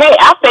 And hey,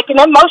 I second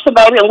that motion,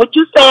 baby. And with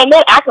you saying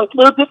that, I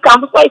conclude this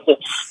conversation.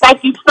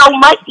 Thank you so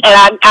much.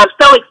 And I'm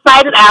so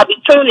excited. I'll be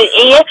tuning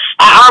in.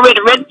 I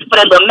already registered for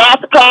that little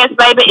master class,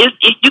 baby.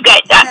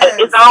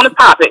 It's on the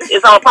topic.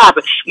 It's on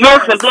topic.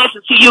 Miracles and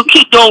blessings to you.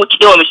 Keep doing what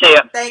you're doing,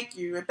 Michelle. Thank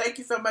you. And thank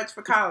you so much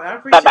for calling. I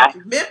appreciate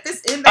you.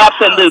 Memphis in the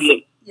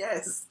Absolutely. house.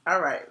 Yes.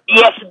 All right.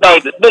 Yes,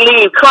 baby.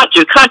 Believe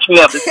country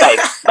Memphis,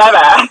 baby.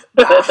 Bye-bye.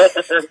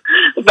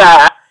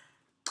 Bye.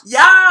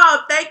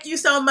 Y'all, thank you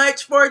so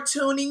much for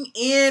tuning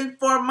in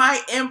for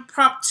my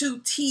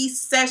impromptu tea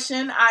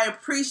session. I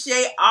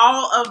appreciate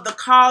all of the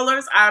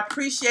callers. I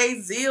appreciate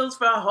Zills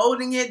for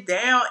holding it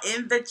down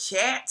in the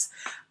chat.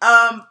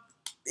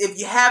 If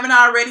you haven't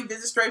already,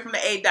 visit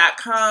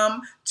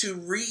straightfromtheA.com to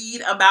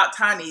read about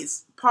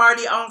Tiny's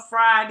party on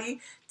Friday.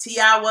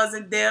 T.I.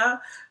 wasn't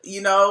there.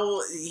 You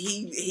know,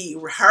 he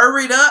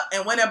hurried up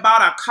and went and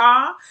bought a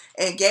car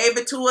and gave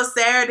it to us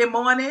Saturday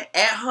morning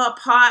at her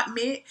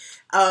apartment.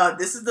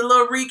 This is the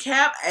little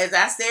recap. As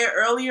I said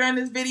earlier in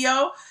this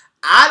video,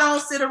 I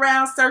don't sit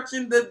around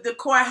searching the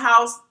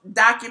courthouse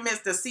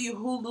documents to see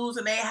who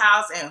losing their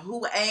house and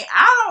who ain't.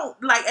 I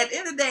don't, like, at the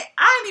end of the day,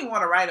 I didn't even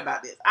want to write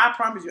about this. I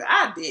promise you,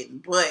 I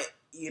didn't. But,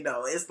 you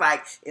know, it's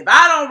like, if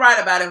I don't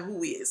write about it,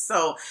 who is?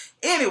 So,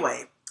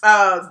 anyway,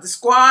 the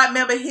squad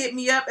member hit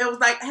me up and was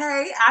like,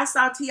 hey, I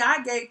saw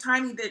T.I. gave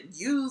Tiny the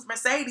used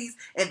Mercedes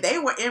and they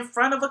were in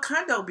front of a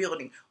condo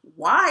building.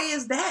 Why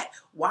is that?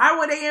 Why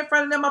were they in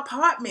front of them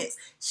apartments?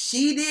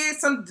 She did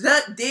some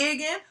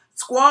digging.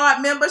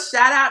 Squad member,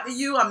 shout out to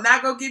you. I'm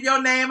not going to give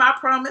your name, I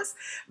promise.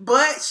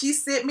 But she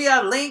sent me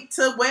a link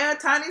to where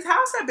Tiny's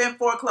house had been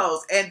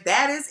foreclosed. And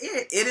that is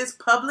it. It is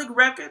public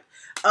record.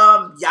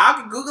 Y'all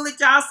can Google it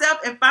yourself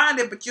and find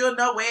it, but you'll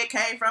know where it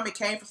came from. It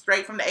came from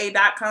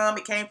straightfromtheA.com.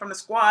 It came from the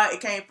squad.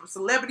 It came from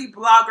celebrity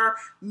blogger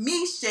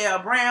Michelle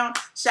Brown.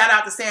 Shout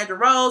out to Sandra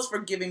Rose for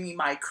giving me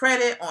my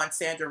credit on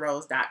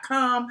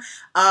sandrarose.com.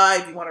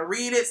 If you want to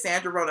read it,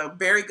 Sandra wrote a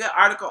very good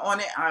article on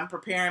it. I'm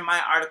preparing my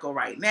article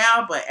right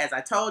now, but as I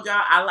told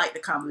y'all, I like to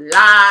come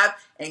live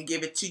and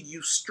give it to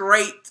you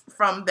straight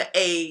from the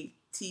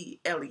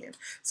ATLien.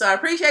 So I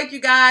appreciate you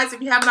guys.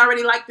 If you haven't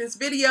already liked this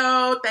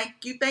video,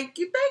 thank you, thank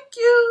you, thank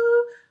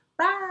you.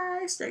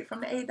 Bye.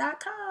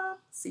 StraightfromtheA.com.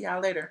 See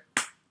y'all later.